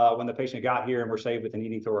coded when the patient got here and were saved with an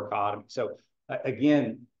ED thoracotomy. So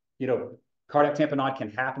again, cardiac tamponade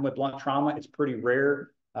can happen with blunt trauma. It's pretty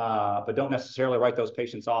rare, but don't necessarily write those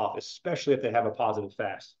patients off, especially if they have a positive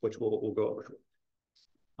FAST, which we'll go over.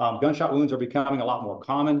 Gunshot wounds are becoming a lot more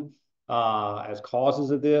common as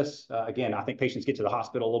causes of this. Again, I think patients get to the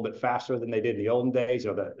hospital a little bit faster than they did in the olden days.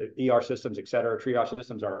 The ER systems, et cetera, triage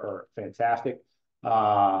systems are fantastic.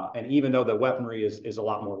 And even though the weaponry is a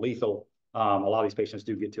lot more lethal, a lot of these patients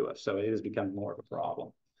do get to us. So it is becoming more of a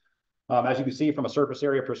problem. As you can see from a surface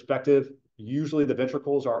area perspective, usually the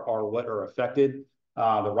ventricles are what are affected.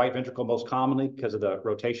 The right ventricle most commonly because of the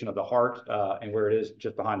rotation of the heart and where it is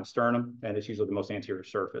just behind the sternum, and it's usually the most anterior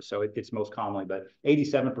surface. So it's most commonly, but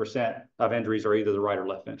 87% of injuries are either the right or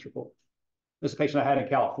left ventricle. This patient I had in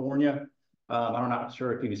California, I'm not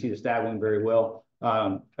sure if you can see the stab wound very well.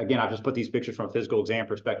 Again, I've just put these pictures from a physical exam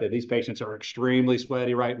perspective. These patients are extremely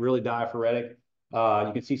sweaty, right? Really diaphoretic.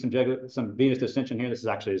 You can see some venous distension here. This is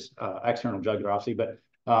actually his external jugular, obviously, but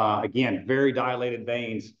again, very dilated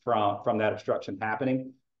veins from that obstruction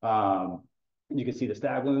happening. You can see the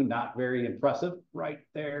stab wound, not very impressive right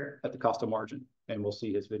there at the costal margin. And we'll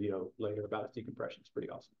see his video later about his decompression. It's pretty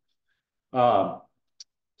awesome.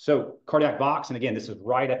 So cardiac box, and again, this is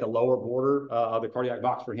right at the lower border of the cardiac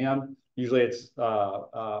box for him. Usually it's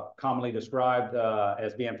commonly described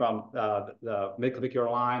as being from the midclavicular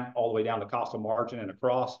line all the way down the costal margin and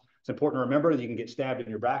across. It's important to remember that you can get stabbed in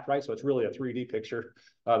your back, right? So it's really a 3D picture.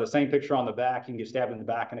 The same picture on the back, you can get stabbed in the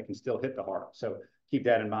back and it can still hit the heart. So keep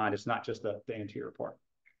that in mind. It's not just the anterior part.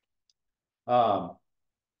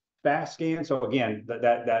 Fast scan. So again,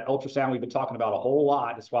 that ultrasound we've been talking about a whole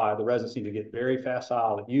lot. That's why the residents need to get very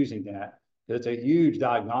facile at using that. It's a huge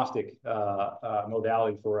diagnostic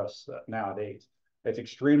modality for us nowadays. It's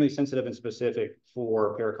extremely sensitive and specific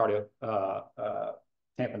for pericardial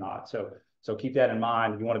tamponade. So keep that in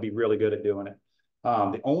mind. You want to be really good at doing it.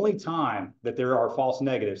 The only time that there are false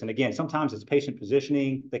negatives, and again, sometimes it's patient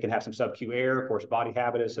positioning. They can have some sub-Q air, of course, body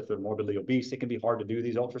habitus. If they're morbidly obese, it can be hard to do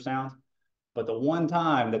these ultrasounds. But the one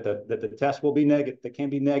time that the test will be negative, that can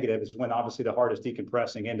be negative, is when obviously the heart is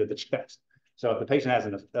decompressing into the chest. So if the patient has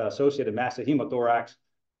an associated massive hemothorax,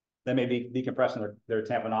 they may be decompressing their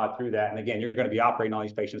tamponade through that. And again, you're going to be operating on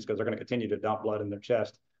these patients because they're going to continue to dump blood in their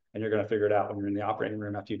chest, and you're going to figure it out when you're in the operating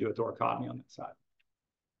room after you do a thoracotomy on that side.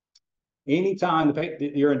 Anytime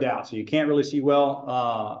you're in doubt, so you can't really see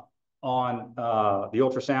well on the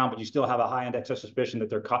ultrasound, but you still have a high index of suspicion that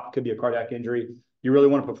there could be a cardiac injury, you really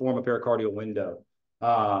want to perform a pericardial window.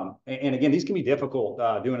 And again, these can be difficult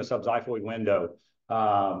doing a subxiphoid window.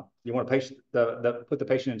 You want to put the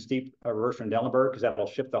patient in steep reverse Trendelenburg because that will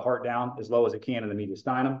shift the heart down as low as it can in the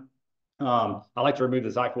mediastinum. I like to remove the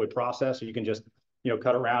xiphoid process, so you can just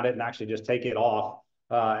cut around it and actually just take it off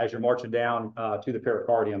as you're marching down to the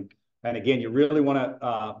pericardium. And again, you really want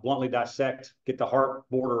to bluntly dissect, get the heart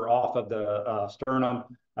border off of the sternum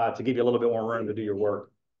to give you a little bit more room to do your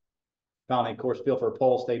work. Finally, of course, feel for a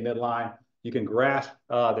pulse, stay midline. You can grasp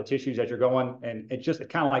the tissues as you're going, and it's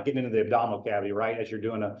kind of like getting into the abdominal cavity, right? As you're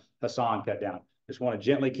doing a Hassan cut down. Just want to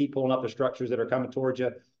gently keep pulling up the structures that are coming towards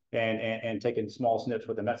you and taking small snips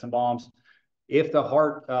with the Metson bombs. If the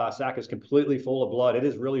heart sac is completely full of blood, it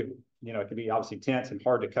is really, it can be obviously tense and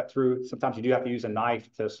hard to cut through. Sometimes you do have to use a knife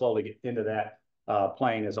to slowly get into that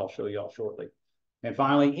plane, as I'll show you all shortly. And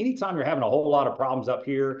finally, anytime you're having a whole lot of problems up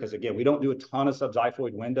here, because again, we don't do a ton of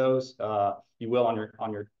subxiphoid windows. You will on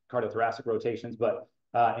your cardiothoracic rotations, but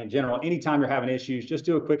in general, anytime you're having issues, just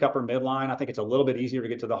do a quick upper midline. I think it's a little bit easier to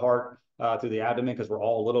get to the heart through the abdomen because we're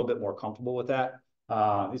all a little bit more comfortable with that.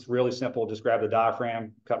 It's really simple. Just grab the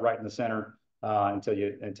diaphragm, cut right in the center until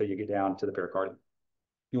you get down to the pericardium.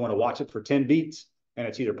 You want to watch it for 10 beats, and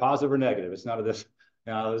it's either positive or negative. It's none of this.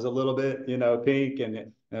 There's a little bit, pink,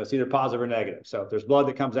 and it's either positive or negative. So if there's blood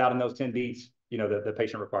that comes out in those 10 beats, the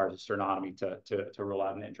patient requires a sternotomy to rule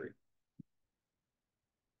out an injury.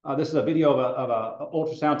 This is a video of a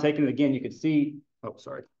ultrasound taken. And again, you can see,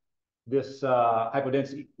 this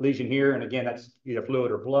hypodensity lesion here. And again, that's either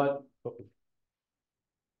fluid or blood.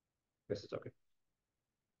 This is okay.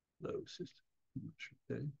 Low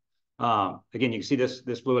system. Again, you can see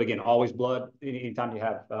this fluid, again, always blood. Anytime you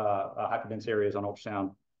have hyperdense areas on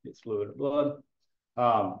ultrasound, it's fluid or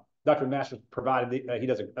blood. Dr. Nash has provided, he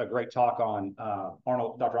does a great talk on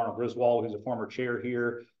Dr. Arnold Griswold, who's a former chair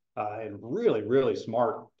here, and really, really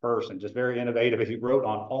smart person, just very innovative. He wrote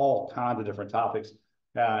on all kinds of different topics.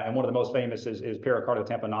 And one of the most famous is pericardial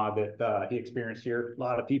tamponade that he experienced here. A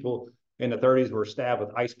lot of people in the 30s were stabbed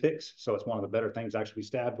with ice picks. So it's one of the better things to actually be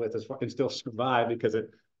stabbed with and still survive because it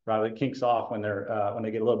probably kinks off when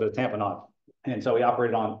they get a little bit of tamponade. And so he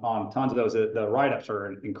operated on tons of those. The write-ups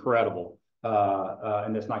are incredible.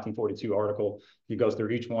 In this 1942 article, he goes through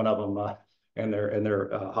each one of them and their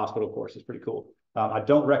hospital course. Is pretty cool. I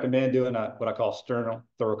don't recommend doing what I call sternal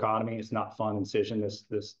thoracotomy. It's not fun incision.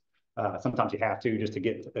 Sometimes you have to just to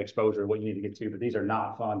get exposure to what you need to get to, but these are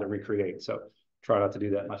not fun to recreate. So try not to do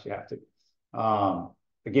that unless you have to.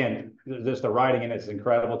 Again, just the writing in it is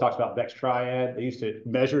incredible. It talks about Beck's triad. They used to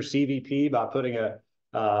measure CVP by putting a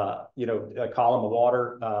column of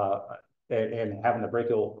water and having the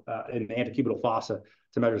brachial in the antecubital fossa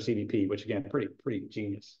to measure CVP, which again, pretty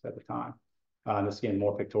genius at the time. And this again,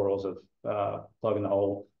 more pictorials of plugging the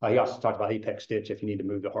hole. He also talked about apex stitch if you need to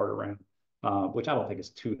move the heart around, which I don't think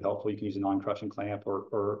is too helpful. You can use a non-crushing clamp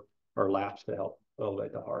or laps to help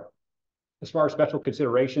elevate the heart. As far as special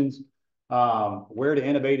considerations, where to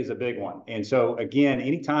intubate is a big one. And so again,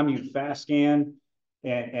 anytime you fast scan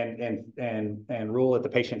and rule that the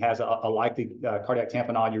patient has a likely cardiac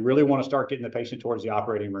tamponade, you really want to start getting the patient towards the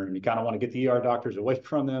operating room. You kind of want to get the ER doctors away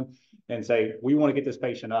from them and say, we want to get this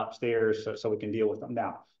patient upstairs so we can deal with them.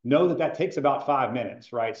 Now, know that takes about 5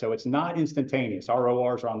 minutes, right? So it's not instantaneous. Our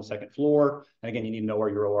ORs are on the second floor. And again, you need to know where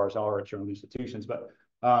your ORs are at your own institutions. But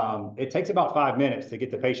It takes about 5 minutes to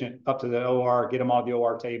get the patient up to the OR, get them on the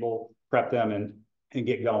OR table, prep them, and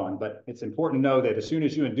get going. But it's important to know that as soon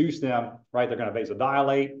as you induce them, right, they're going to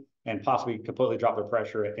vasodilate and possibly completely drop their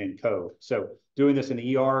pressure and code. So doing this in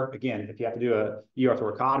the ER, again, if you have to do a ER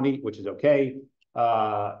thoracotomy, which is okay,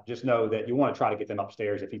 just know that you want to try to get them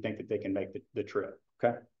upstairs if you think that they can make the trip,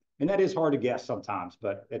 okay? And that is hard to guess sometimes,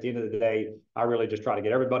 but at the end of the day, I really just try to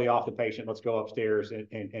get everybody off the patient. Let's go upstairs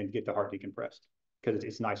and get the heart decompressed, because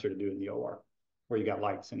it's nicer to do in the OR where you got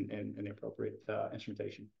lights and the appropriate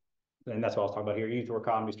instrumentation. And that's what I was talking about here,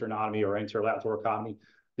 thoracotomy, sternotomy, or anterior thoracotomy.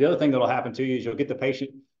 The other thing that'll happen to you is you'll get the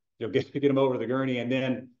patient, you'll get them over to the gurney, and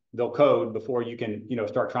then they'll code before you can,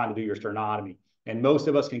 start trying to do your sternotomy. And most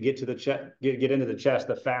of us can get to the chest, get into the chest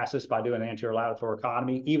the fastest by doing anterior lateral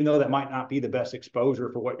thoracotomy, even though that might not be the best exposure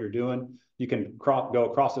for what you're doing. You can go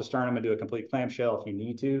across the sternum and do a complete clamshell if you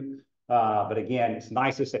need to. But again, it's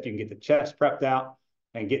nicest if you can get the chest prepped out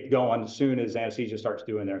and get going as soon as anesthesia starts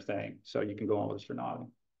doing their thing. So you can go on with the sternotomy,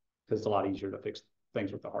 because it's a lot easier to fix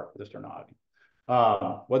things with the heart with a sternotomy.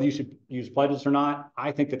 Whether you should use pledges or not,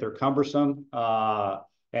 I think that they're cumbersome.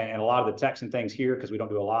 And a lot of the techs and things here, because we don't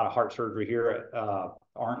do a lot of heart surgery here,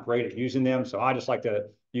 aren't great at using them. So I just like to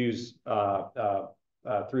use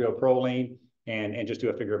 3-O-proline and just do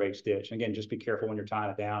a figure-of-8 stitch. And again, just be careful when you're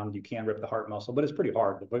tying it down. You can rip the heart muscle, but it's pretty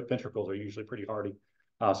hard. The ventricles are usually pretty hardy.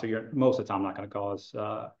 So you're most of the time not going to cause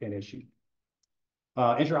an issue.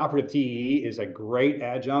 Intraoperative TEE is a great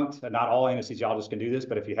adjunct. Not all anesthesiologists can do this,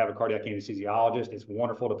 but if you have a cardiac anesthesiologist, it's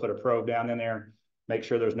wonderful to put a probe down in there. Make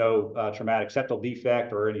sure there's no traumatic septal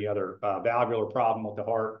defect or any other valvular problem with the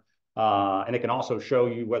heart. And it can also show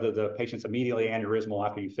you whether the patient's immediately aneurysmal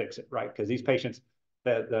after you fix it, right? Because these patients,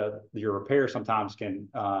 your repair sometimes can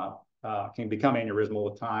become aneurysmal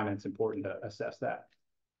with time, and it's important to assess that.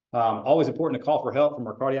 Always important to call for help from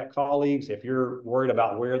our cardiac colleagues if you're worried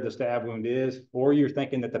about where the stab wound is, or you're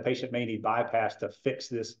thinking that the patient may need bypass to fix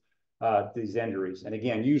these injuries. And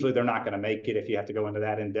again, usually they're not going to make it if you have to go into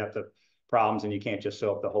that in depth of problems and you can't just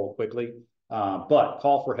sew up the hole quickly. But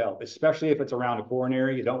call for help, especially if it's around a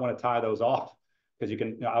coronary. You don't want to tie those off, because you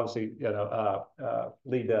can obviously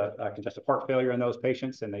lead to congestive heart failure in those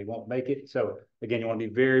patients, and they won't make it. So again, you want to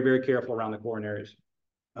be very, very careful around the coronaries.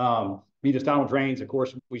 Mediastinal drains, of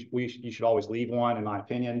course, you should always leave one, in my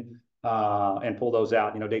opinion, and pull those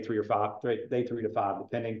out, day 3 to 5,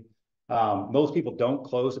 depending. Most people don't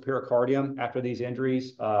close the pericardium after these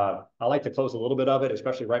injuries. I like to close a little bit of it,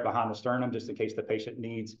 especially right behind the sternum, just in case the patient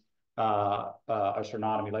needs a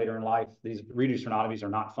sternotomy later in life. These reduced sternotomies are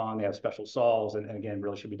not fun. They have special saws, and again,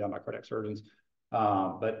 really should be done by cardiac surgeons.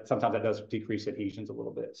 But sometimes that does decrease adhesions a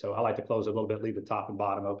little bit. So I like to close it a little bit, leave the top and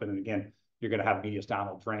bottom open. And again, you're going to have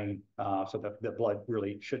mediastinal drain, so that the blood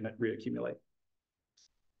really shouldn't reaccumulate.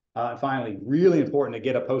 And finally, really important to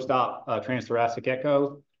get a post-op transthoracic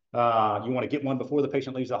echo. You want to get one before the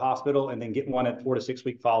patient leaves the hospital, and then get one at 4 to 6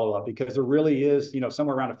 week follow-up, because there really is,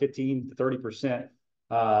 somewhere around a 15 to 30%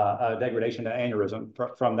 degradation to aneurysm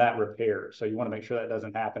from that repair. So you want to make sure that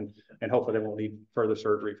doesn't happen, and hopefully they won't need further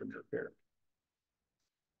surgery from your repair.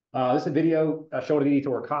 This is a video showing an ED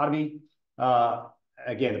thoracotomy.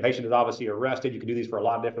 Again, the patient is obviously arrested. You can do these for a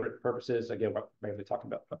lot of different purposes. Again, we're mainly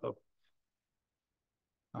talking about,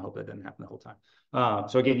 I hope that didn't happen the whole time.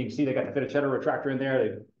 So again, you can see they got the fettuccine retractor in there.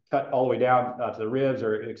 They cut all the way down to the ribs,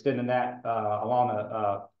 or extending that along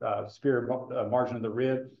the superior margin of the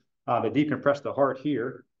rib. They decompress the heart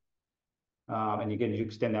here. And again, you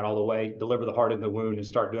extend that all the way, deliver the heart in the wound, and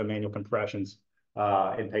start doing manual compressions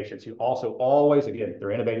in patients. You also always, again, they're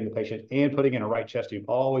intubating the patient and putting in a right chest tube.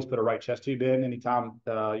 Always put a right chest tube in anytime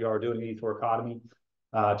you are doing ED thoracotomy,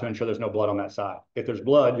 to ensure there's no blood on that side. If there's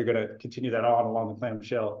blood, you're going to continue that on along the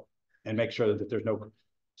clamshell and make sure that there's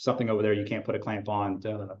something over there you can't put a clamp on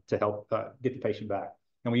to help get the patient back.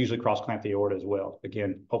 And we usually cross clamp the aorta as well.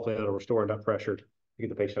 Again, hopefully that'll restore enough pressure to get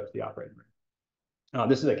the patient up to the operating room.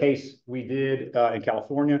 This is a case we did in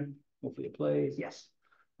California. Hopefully it plays. Yes.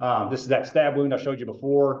 This is that stab wound I showed you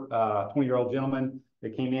before. 20-year-old gentleman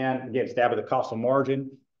that came in, again, stabbed at the costal margin.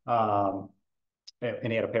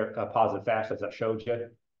 And he had a positive fascia, as I showed you.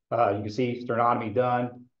 You can see sternotomy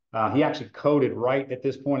done. He actually coded right at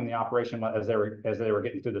this point in the operation as they were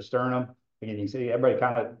getting through the sternum. Again, you can see everybody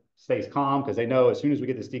kind of stays calm, because they know as soon as we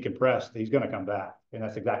get this decompressed, he's going to come back. And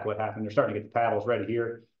that's exactly what happened. They're starting to get the paddles ready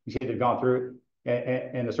here. You see they've gone through,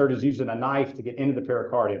 and the surgeon's using a knife to get into the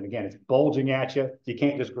pericardium. Again, it's bulging at you. You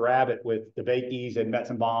can't just grab it with the Bakies and Mets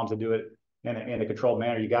and bombs and do it in a controlled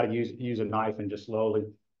manner. You got to use a knife and just slowly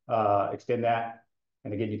extend that.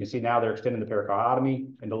 And again, you can see now they're extending the pericardiotomy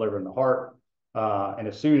and delivering the heart. And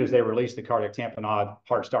as soon as they release the cardiac tamponade,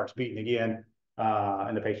 heart starts beating again.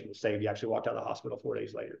 and the patient was saved. He actually walked out of the hospital 4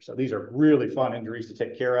 days later. So these are really fun injuries to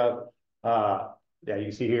take care of. Yeah, you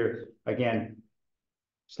can see here, again,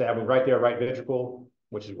 stab wound right there, right ventricle,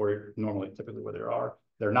 which is where normally typically where there are.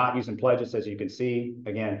 They're not using pledges, as you can see.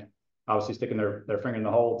 Again, obviously sticking their finger in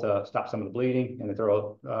the hole to stop some of the bleeding, and they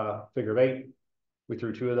throw a figure of 8. We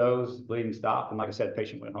threw 2 of those, bleeding stopped, and like I said, the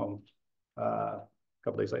patient went home a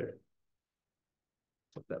couple days later.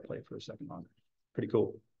 Let that play for a second longer. Pretty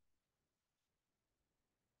cool.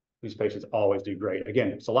 These patients always do great. Again,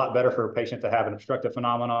 it's a lot better for a patient to have an obstructive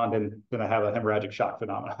phenomenon than to have a hemorrhagic shock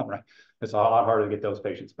phenomenon, right? It's a lot harder to get those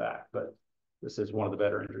patients back, but this is one of the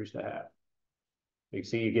better injuries to have. You can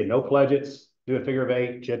see you get no pledgets, do a figure of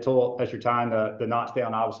 8, gentle as you're tying the knots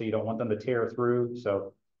down. Obviously, you don't want them to tear through,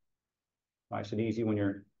 so nice and easy when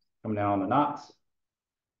you're coming down on the knots.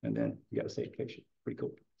 And then you got a safe patient. Pretty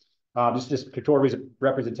cool. Just pictorial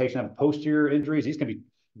representation of posterior injuries. These can be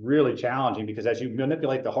really challenging because as you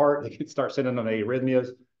manipulate the heart, they can start sending them arrhythmias.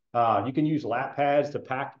 You can use lap pads to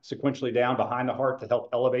pack sequentially down behind the heart to help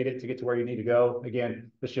elevate it to get to where you need to go.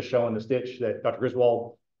 Again, this just showing the stitch that Dr.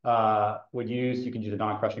 Griswold would use. You can use a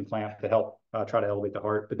non-crushing clamp to help try to elevate the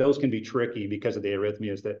heart, but those can be tricky because of the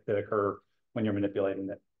arrhythmias that occur when you're manipulating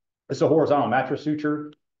it. It's a horizontal mattress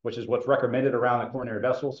suture, which is what's recommended around the coronary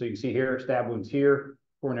vessel. So you can see here, stab wounds here,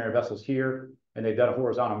 coronary vessels here, and they've done a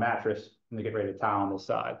horizontal mattress and they get ready to tie on this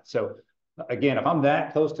side. So again, if I'm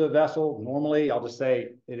that close to a vessel, normally I'll just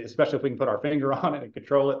say, especially if we can put our finger on it and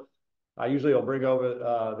control it, I usually will bring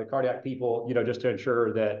over the cardiac people, just to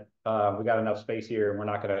ensure that we got enough space here and we're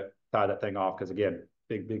not going to tie that thing off. Because again,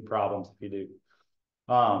 big problems if you do.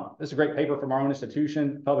 This is a great paper from our own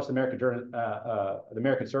institution, published in the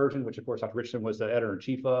American Surgeon, which of course Dr. Richardson was the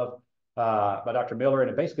editor-in-chief of, by Dr. Miller, and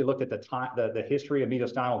it basically looked at the history of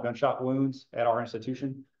mediastinal gunshot wounds at our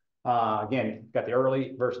institution. Again, got the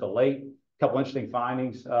early versus the late. A couple interesting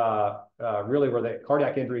findings, really where the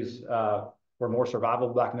cardiac injuries were more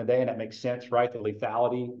survivable back in the day, and that makes sense, right? The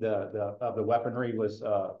lethality of the weaponry was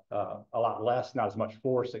a lot less, not as much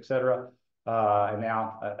force, et cetera. And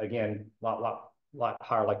now, again, a lot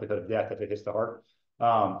higher likelihood of death if it hits the heart.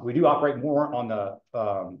 We do operate more on the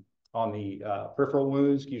peripheral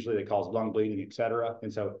wounds. Usually they cause lung bleeding, et cetera.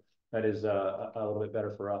 And so that is a little bit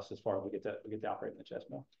better for us as far as we get to operate in the chest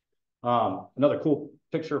more. Another cool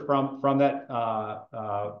picture from that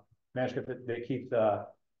manuscript that Keith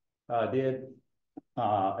did.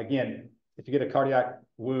 Again, if you get a cardiac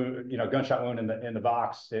wound, gunshot wound in the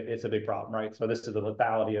box, it's a big problem, right? So this is the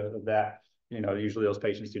lethality of that. Usually those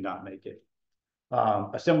patients do not make it.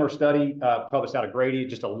 A similar study published out of Grady,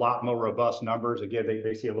 just a lot more robust numbers. Again,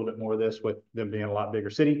 they see a little bit more of this with them being a lot bigger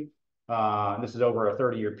city. This is over a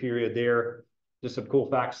 30-year period there. Just some cool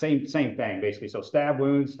facts. Same thing, basically. So stab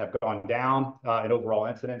wounds have gone down in overall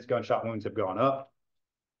incidence. Gunshot wounds have gone up.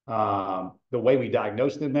 The way we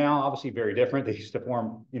diagnose them now, obviously very different. They used to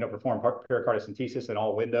perform pericardiocentesis in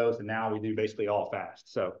all windows, and now we do basically all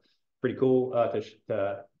fast. So pretty cool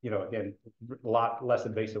to again, a lot less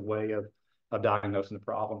invasive way of diagnosing the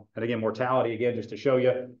problem. And again, mortality, again, just to show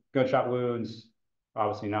you, gunshot wounds,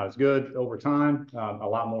 obviously not as good over time, a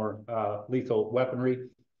lot more lethal weaponry.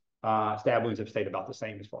 Stab wounds have stayed about the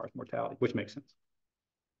same as far as mortality, which makes sense.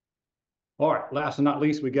 All right, last and not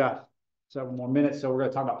least, we got several more minutes. So we're going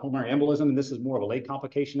to talk about pulmonary embolism, and this is more of a late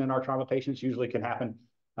complication in our trauma patients. Usually can happen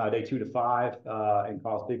day 2 to 5 and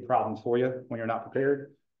cause big problems for you when you're not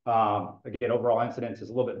prepared. Again, overall incidence is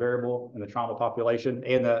a little bit variable in the trauma population,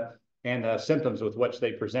 and the symptoms with which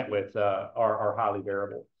they present with are highly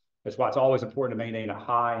variable. That's why it's always important to maintain a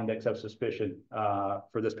high index of suspicion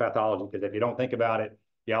for this pathology, because if you don't think about it,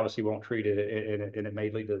 you obviously won't treat it, and it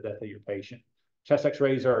may lead to the death of your patient. Chest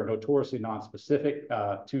x-rays are notoriously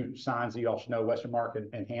nonspecific. 2 signs that you all should know, Western Mark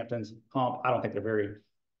and Hampton's hump. I don't think they're very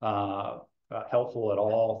helpful at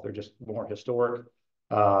all. They're just more historic.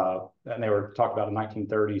 And they were talked about in the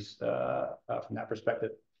 1930s from that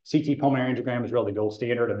perspective. CT pulmonary angiogram is really the gold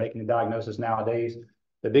standard of making the diagnosis nowadays.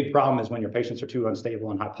 The big problem is when your patients are too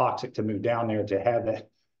unstable and hypoxic to move down there to have that,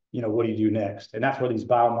 what do you do next? And that's where these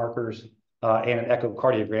biomarkers and an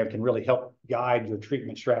echocardiogram can really help guide your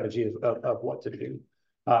treatment strategy of what to do.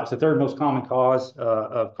 It's the 3rd most common cause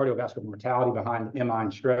of cardiovascular mortality behind MI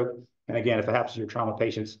and stroke. And again, if it happens to your trauma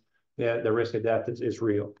patients, the risk of death is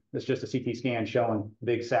real. It's just a CT scan showing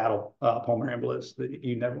big saddle pulmonary embolus that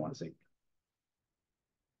you never want to see.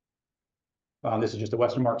 This is just a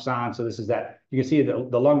Western Mark sign. So this is that. You can see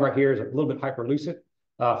the lung right here is a little bit hyperlucent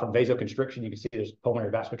from vasoconstriction. You can see there's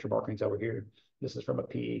pulmonary vasculature markings over here. This is from a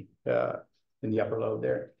PE in the upper lobe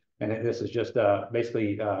there. And this is just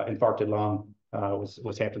basically infarcted lung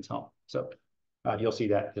was Hampton's hump. So you'll see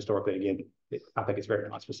that historically again I think it's very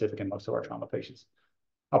nonspecific in most of our trauma patients.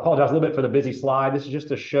 I apologize a little bit for the busy slide. This is just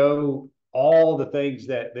to show all the things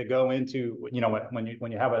that go into,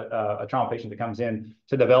 when you have a trauma patient that comes in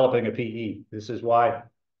to developing a PE. This is why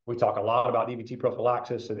we talk a lot about DVT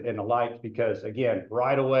prophylaxis and the like, because again,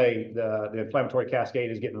 right away, the inflammatory cascade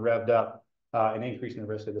is getting revved up and increasing the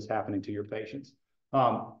risk of this happening to your patients.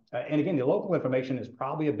 And again, the local inflammation is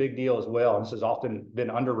probably a big deal as well. And this has often been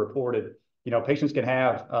underreported. Patients can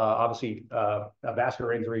have obviously a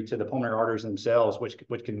vascular injury to the pulmonary arteries themselves,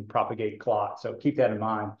 which can propagate clot. So keep that in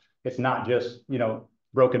mind. It's not just,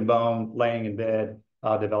 broken bone, laying in bed,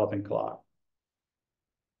 developing clot.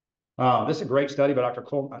 This is a great study by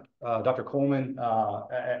Dr. Coleman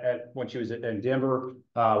when she was in Denver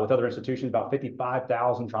with other institutions, about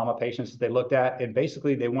 55,000 trauma patients that they looked at. And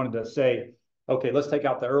basically they wanted to say, okay, let's take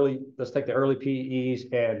the early PEs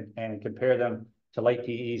and compare them to late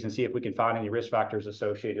PEs and see if we can find any risk factors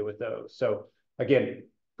associated with those. So again,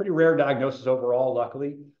 pretty rare diagnosis overall,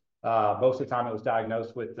 luckily. Most of the time it was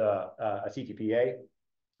diagnosed with a CTPA.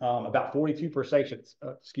 About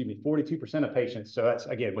 42% of patients. So that's,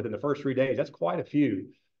 again, within the first 3 days, that's quite a few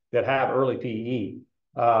that have early PE.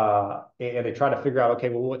 And they try to figure out, okay,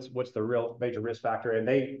 well, what's the real major risk factor? And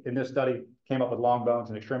they, in this study, came up with long bones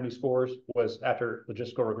and extremity scores was after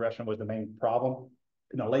logistical regression was the main problem.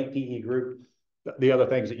 In the late PE group, the other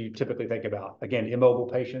things that you typically think about, again, immobile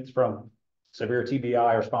patients from severe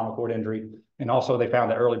TBI or spinal cord injury. And also they found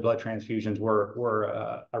that early blood transfusions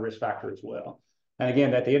were a risk factor as well. And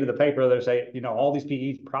again, at the end of the paper, they say, all these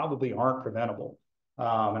PEs probably aren't preventable.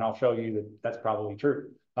 And I'll show you that that's probably true.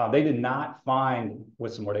 They did not find,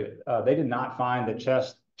 with some more data, they did not find that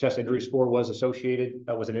chest injury score was associated,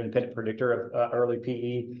 was an independent predictor of early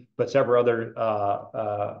PE, but several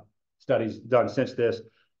other studies done since this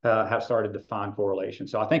have started to find correlation.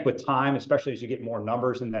 So I think with time, especially as you get more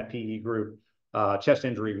numbers in that PE group, chest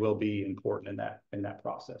injury will be important in that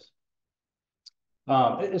process.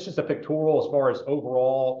 It's just a pictorial as far as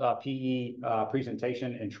overall PE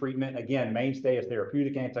presentation and treatment. Again, mainstay is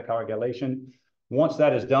therapeutic anticoagulation. Once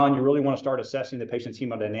that is done, you really want to start assessing the patient's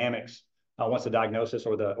hemodynamics. Once the diagnosis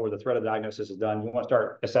or the threat of diagnosis is done, you want to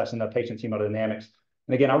start assessing the patient's hemodynamics.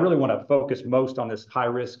 And again, I really want to focus most on this high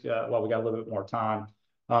risk while we got a little bit more time.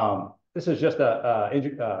 This is just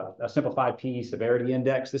a simplified PE severity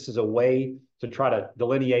index. This is a way to try to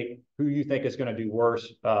delineate who you think is going to do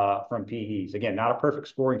worse from PEs. Again, not a perfect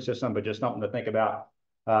scoring system, but just something to think about.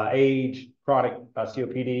 Age, chronic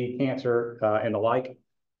COPD, cancer, and the like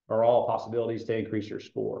are all possibilities to increase your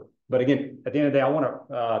score. But again, at the end of the day, I want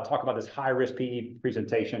to talk about this high-risk PE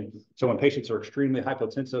presentation. So when patients are extremely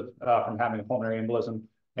hypotensive from having a pulmonary embolism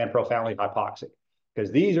and profoundly hypoxic,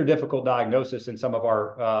 because these are difficult diagnoses in some of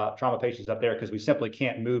our trauma patients up there because we simply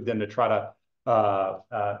can't move them to try to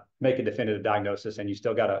make a definitive diagnosis, and you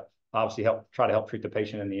still got to obviously try to help treat the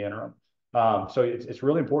patient in the interim. So it's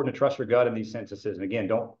really important to trust your gut in these censuses. And again,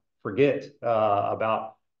 don't forget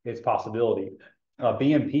about its possibility.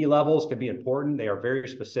 BMP levels can be important. They are very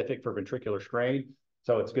specific for ventricular strain.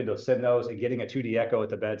 So it's good to send those and getting a 2D echo at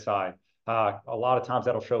the bedside. A lot of times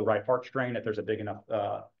that'll show right heart strain if there's a big enough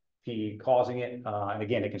PE causing it. And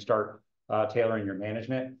again, it can start tailoring your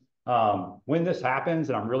management. When this happens,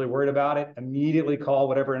 and I'm really worried about it, immediately call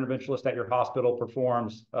whatever interventionalist at your hospital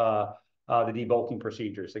performs the debulking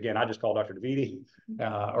procedures. Again, I just call Dr. DeViti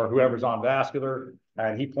or whoever's on vascular,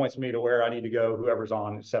 and he points me to where I need to go, whoever's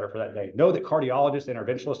on, et cetera, for that day. Know that cardiologists and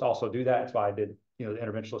interventionalists also do that. That's why I did, the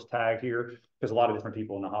interventionalist tag here, because a lot of different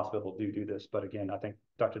people in the hospital do this. But again, I think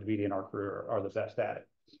Dr. DeViti and our crew are the best at it.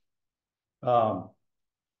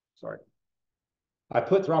 Sorry. I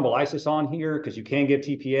put thrombolysis on here because you can give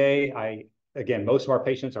TPA. Again, most of our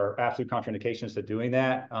patients are absolute contraindications to doing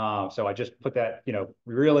that. So I just put that,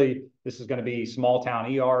 really, this is going to be small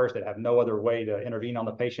town ERs that have no other way to intervene on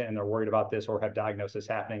the patient and they're worried about this or have diagnosis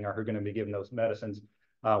happening or who are going to be given those medicines.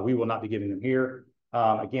 We will not be giving them here.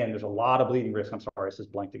 Again, there's a lot of bleeding risk. I'm sorry, this is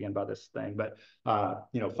blanked again by this thing, but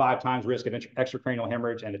 5 times risk of extracranial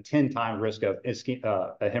hemorrhage and a 10 times risk of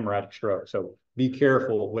a hemorrhagic stroke. So be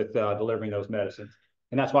careful with delivering those medicines.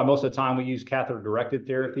 And that's why most of the time we use catheter-directed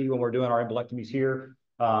therapy when we're doing our embolectomies here.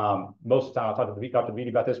 Most of the time, I talked to Dr. Beatty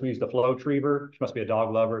about this, we use the flow retriever, which must be a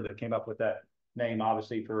dog lover that came up with that name,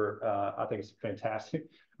 obviously, for, I think it's fantastic.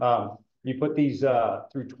 You put these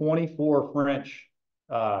through 24 French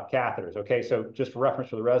catheters, okay? So just for reference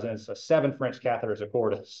for the residents, a 7 French catheter is a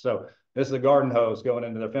cordis. So this is a garden hose going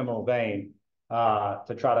into the femoral vein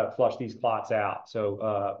to try to flush these clots out.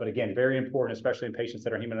 So, but again, very important, especially in patients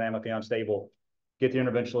that are hemodynamically unstable. Get the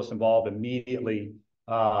interventionalist involved immediately.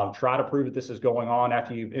 Try to prove that this is going on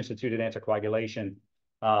after you've instituted anticoagulation.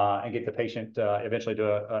 and get the patient eventually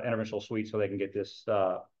to an interventional suite so they can get this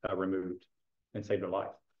removed and save their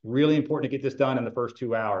life. Really important to get this done in the first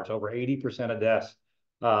 2 hours. Over 80% of deaths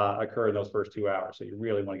occur in those first 2 hours. So you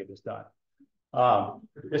really want to get this done.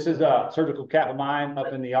 This is a surgical cap of mine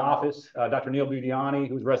up in the office. Dr. Neil Budiani,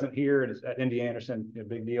 who's resident here at MD Anderson, a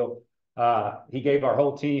big deal. He gave our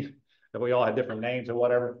whole team, that we all had different names or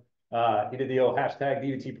whatever. He did the old hashtag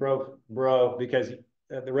DVT bro, because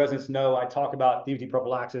the residents know I talk about DVT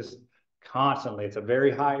prophylaxis constantly. It's a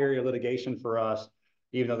very high area of litigation for us,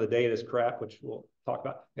 even though the data is crap, which we'll talk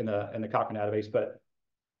about in the Cochrane database. But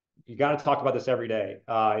you got to talk about this every day.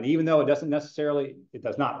 And even though it does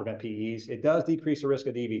not prevent PEs, it does decrease the risk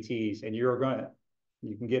of DVTs, and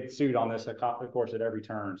you can get sued on this, of course, at every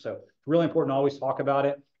turn. So it's really important to always talk about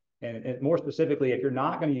it. And more specifically, if you're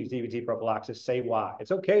not going to use DVT prophylaxis, say why.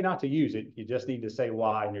 It's okay not to use it. You just need to say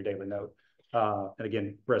why in your daily note. And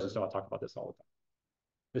again, residents know I talk about this all the time.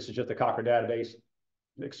 This is just the Cochrane database,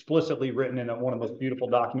 explicitly written in one of the most beautiful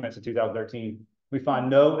documents in 2013. We find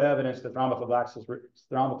no evidence that thromboprophylaxis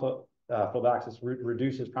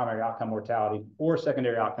reduces primary outcome mortality or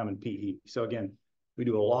secondary outcome in PE. So again, we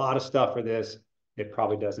do a lot of stuff for this. It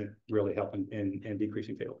probably doesn't really help in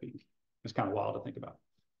decreasing fatal PE. It's kind of wild to think about.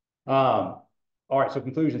 All right, so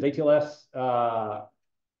conclusions. ATLS,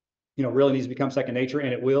 really needs to become second nature,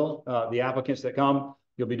 and it will. The applicants that come,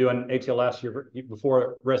 you'll be doing ATLS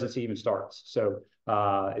before residency even starts. So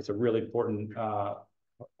it's a really important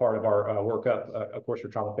part of our workup, of course, for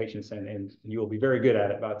trauma patients, and you will be very good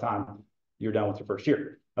at it by the time you're done with your first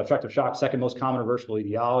year. Obstructive shock, second most common reversible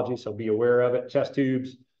etiology, so be aware of it. Chest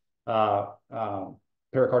tubes,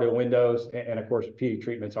 pericardial windows, and of course, PE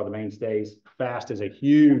treatments are the mainstays. FAST is a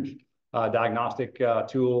huge diagnostic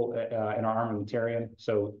tool in our armamentarium,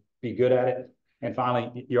 so be good at it. And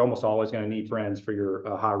finally, you're almost always going to need friends for your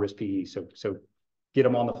high-risk PE, so get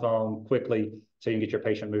them on the phone quickly so you can get your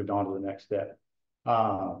patient moved on to the next step.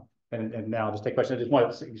 And now I'll just take questions. I just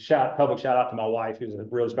want to public shout out to my wife, who's a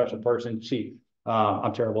really special person.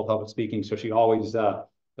 I'm terrible at public speaking, so she always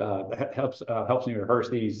helps me rehearse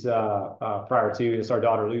these prior to. It's our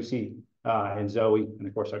daughter Lucy and Zoe, and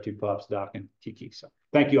of course our two pups, Doc and Kiki. So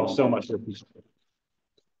thank you all so much for the appreciation.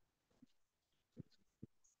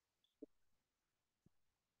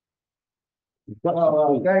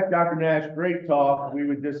 Thanks, Dr. Nash. Great talk. We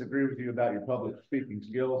would disagree with you about your public speaking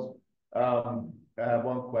skills. I have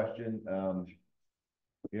one question.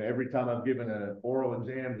 Every time I've given an oral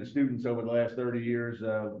exam to students over the last 30 years,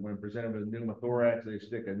 when presented with pneumothorax, they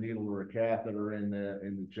stick a needle or a catheter in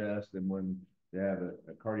the chest, and when they have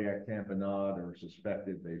a cardiac tamponade or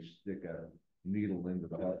suspected, they stick a needle into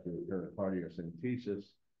the heart for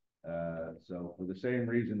cardiocentesis. So for the same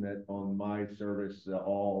reason that on my service,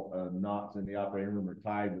 all knots in the operating room are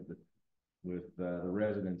tied with the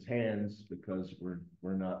residents' hands because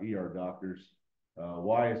we're not ER doctors.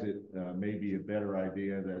 Why is it maybe a better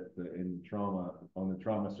idea that on the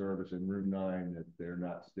trauma service in room 9 that they're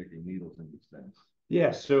not sticking needles in these things?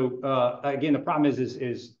 Yeah. So again, the problem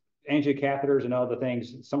is angiocatheters and other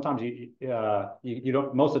things. Sometimes you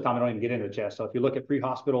don't. Most of the time, they don't even get into the chest. So if you look at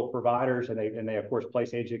pre-hospital providers and they of course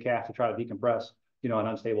place angiocath to try to decompress an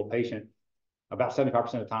unstable patient, about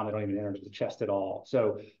 75% of the time they don't even enter the chest at all.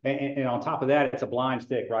 So and on top of that, it's a blind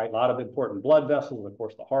stick, right? A lot of important blood vessels, and of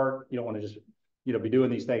course the heart. You don't want to just be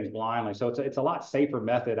doing these things blindly. So it's a lot safer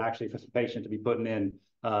method actually for the patient to be putting in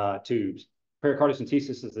tubes.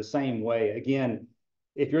 Pericardiocentesis is the same way. Again,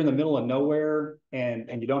 if you're in the middle of nowhere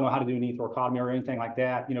and you don't know how to do an thoracotomy or anything like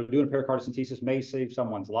that, doing a pericardiocentesis may save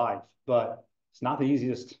someone's life, but it's not the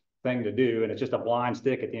easiest thing to do. And it's just a blind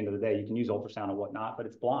stick at the end of the day. You can use ultrasound and whatnot, but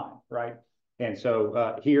it's blind, right? And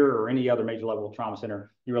so here or any other major level trauma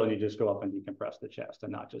center, you really need to just go up and decompress the chest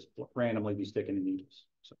and not just randomly be sticking in needles.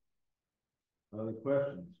 So. Other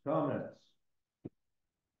questions, comments?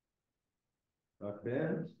 Dr.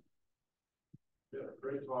 Benz? Yeah,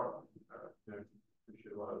 great talk.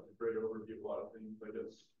 Appreciate a lot of great overview, a lot of things. I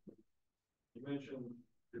guess you mentioned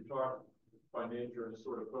your talk by nature is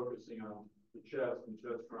sort of focusing on the chest and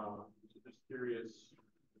chest trauma. So just curious,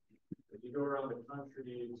 as you go around the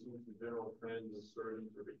country, it seems the general trend is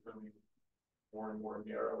surgeons are becoming more and more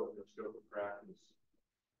narrow in their scope of practice.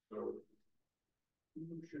 So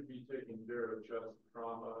who should be taking care of chest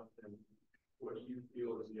trauma, and what do you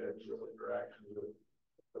feel is the ideal interaction with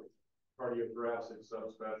cardiothoracic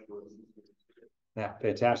subspecialists? Yeah,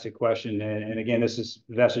 fantastic question. And again, this is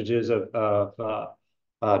vestiges of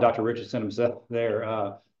Dr. Richardson himself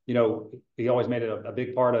there. He always made it a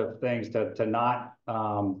big part of things to not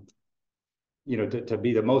to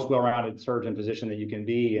be the most well-rounded surgeon physician that you can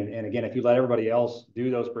be. And again, if you let everybody else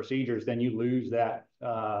do those procedures, then you lose that,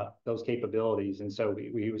 those capabilities. And so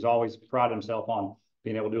he was always prided himself on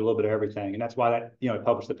being able to do a little bit of everything. And that's why that, he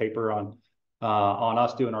published the paper on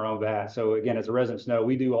us doing our own VAT. So again, as the residents know,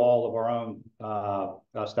 we do all of our own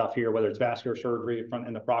stuff here, whether it's vascular surgery, front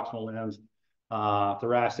and the proximal limbs,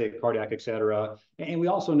 thoracic, cardiac, et cetera. And we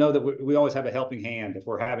also know that we always have a helping hand if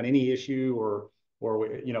we're having any issue or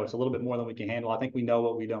it's a little bit more than we can handle. I think we know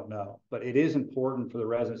what we don't know, but it is important for the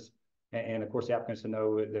residents and of course the applicants to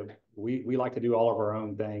know that we like to do all of our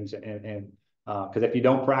own things, and because if you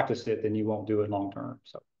don't practice it, then you won't do it long term.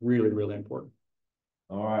 So really, really important.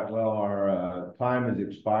 All right, well, our time has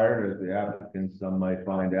expired. As the applicants, some might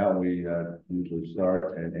find out, we usually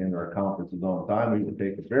start and end our conferences on time. We will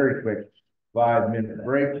take a very quick 5-minute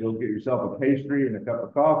break. You'll get yourself a pastry and a cup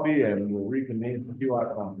of coffee, and we'll reconvene for a few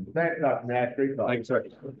hours. Thanks, Dr. Nash. Great talk. Thanks, sir.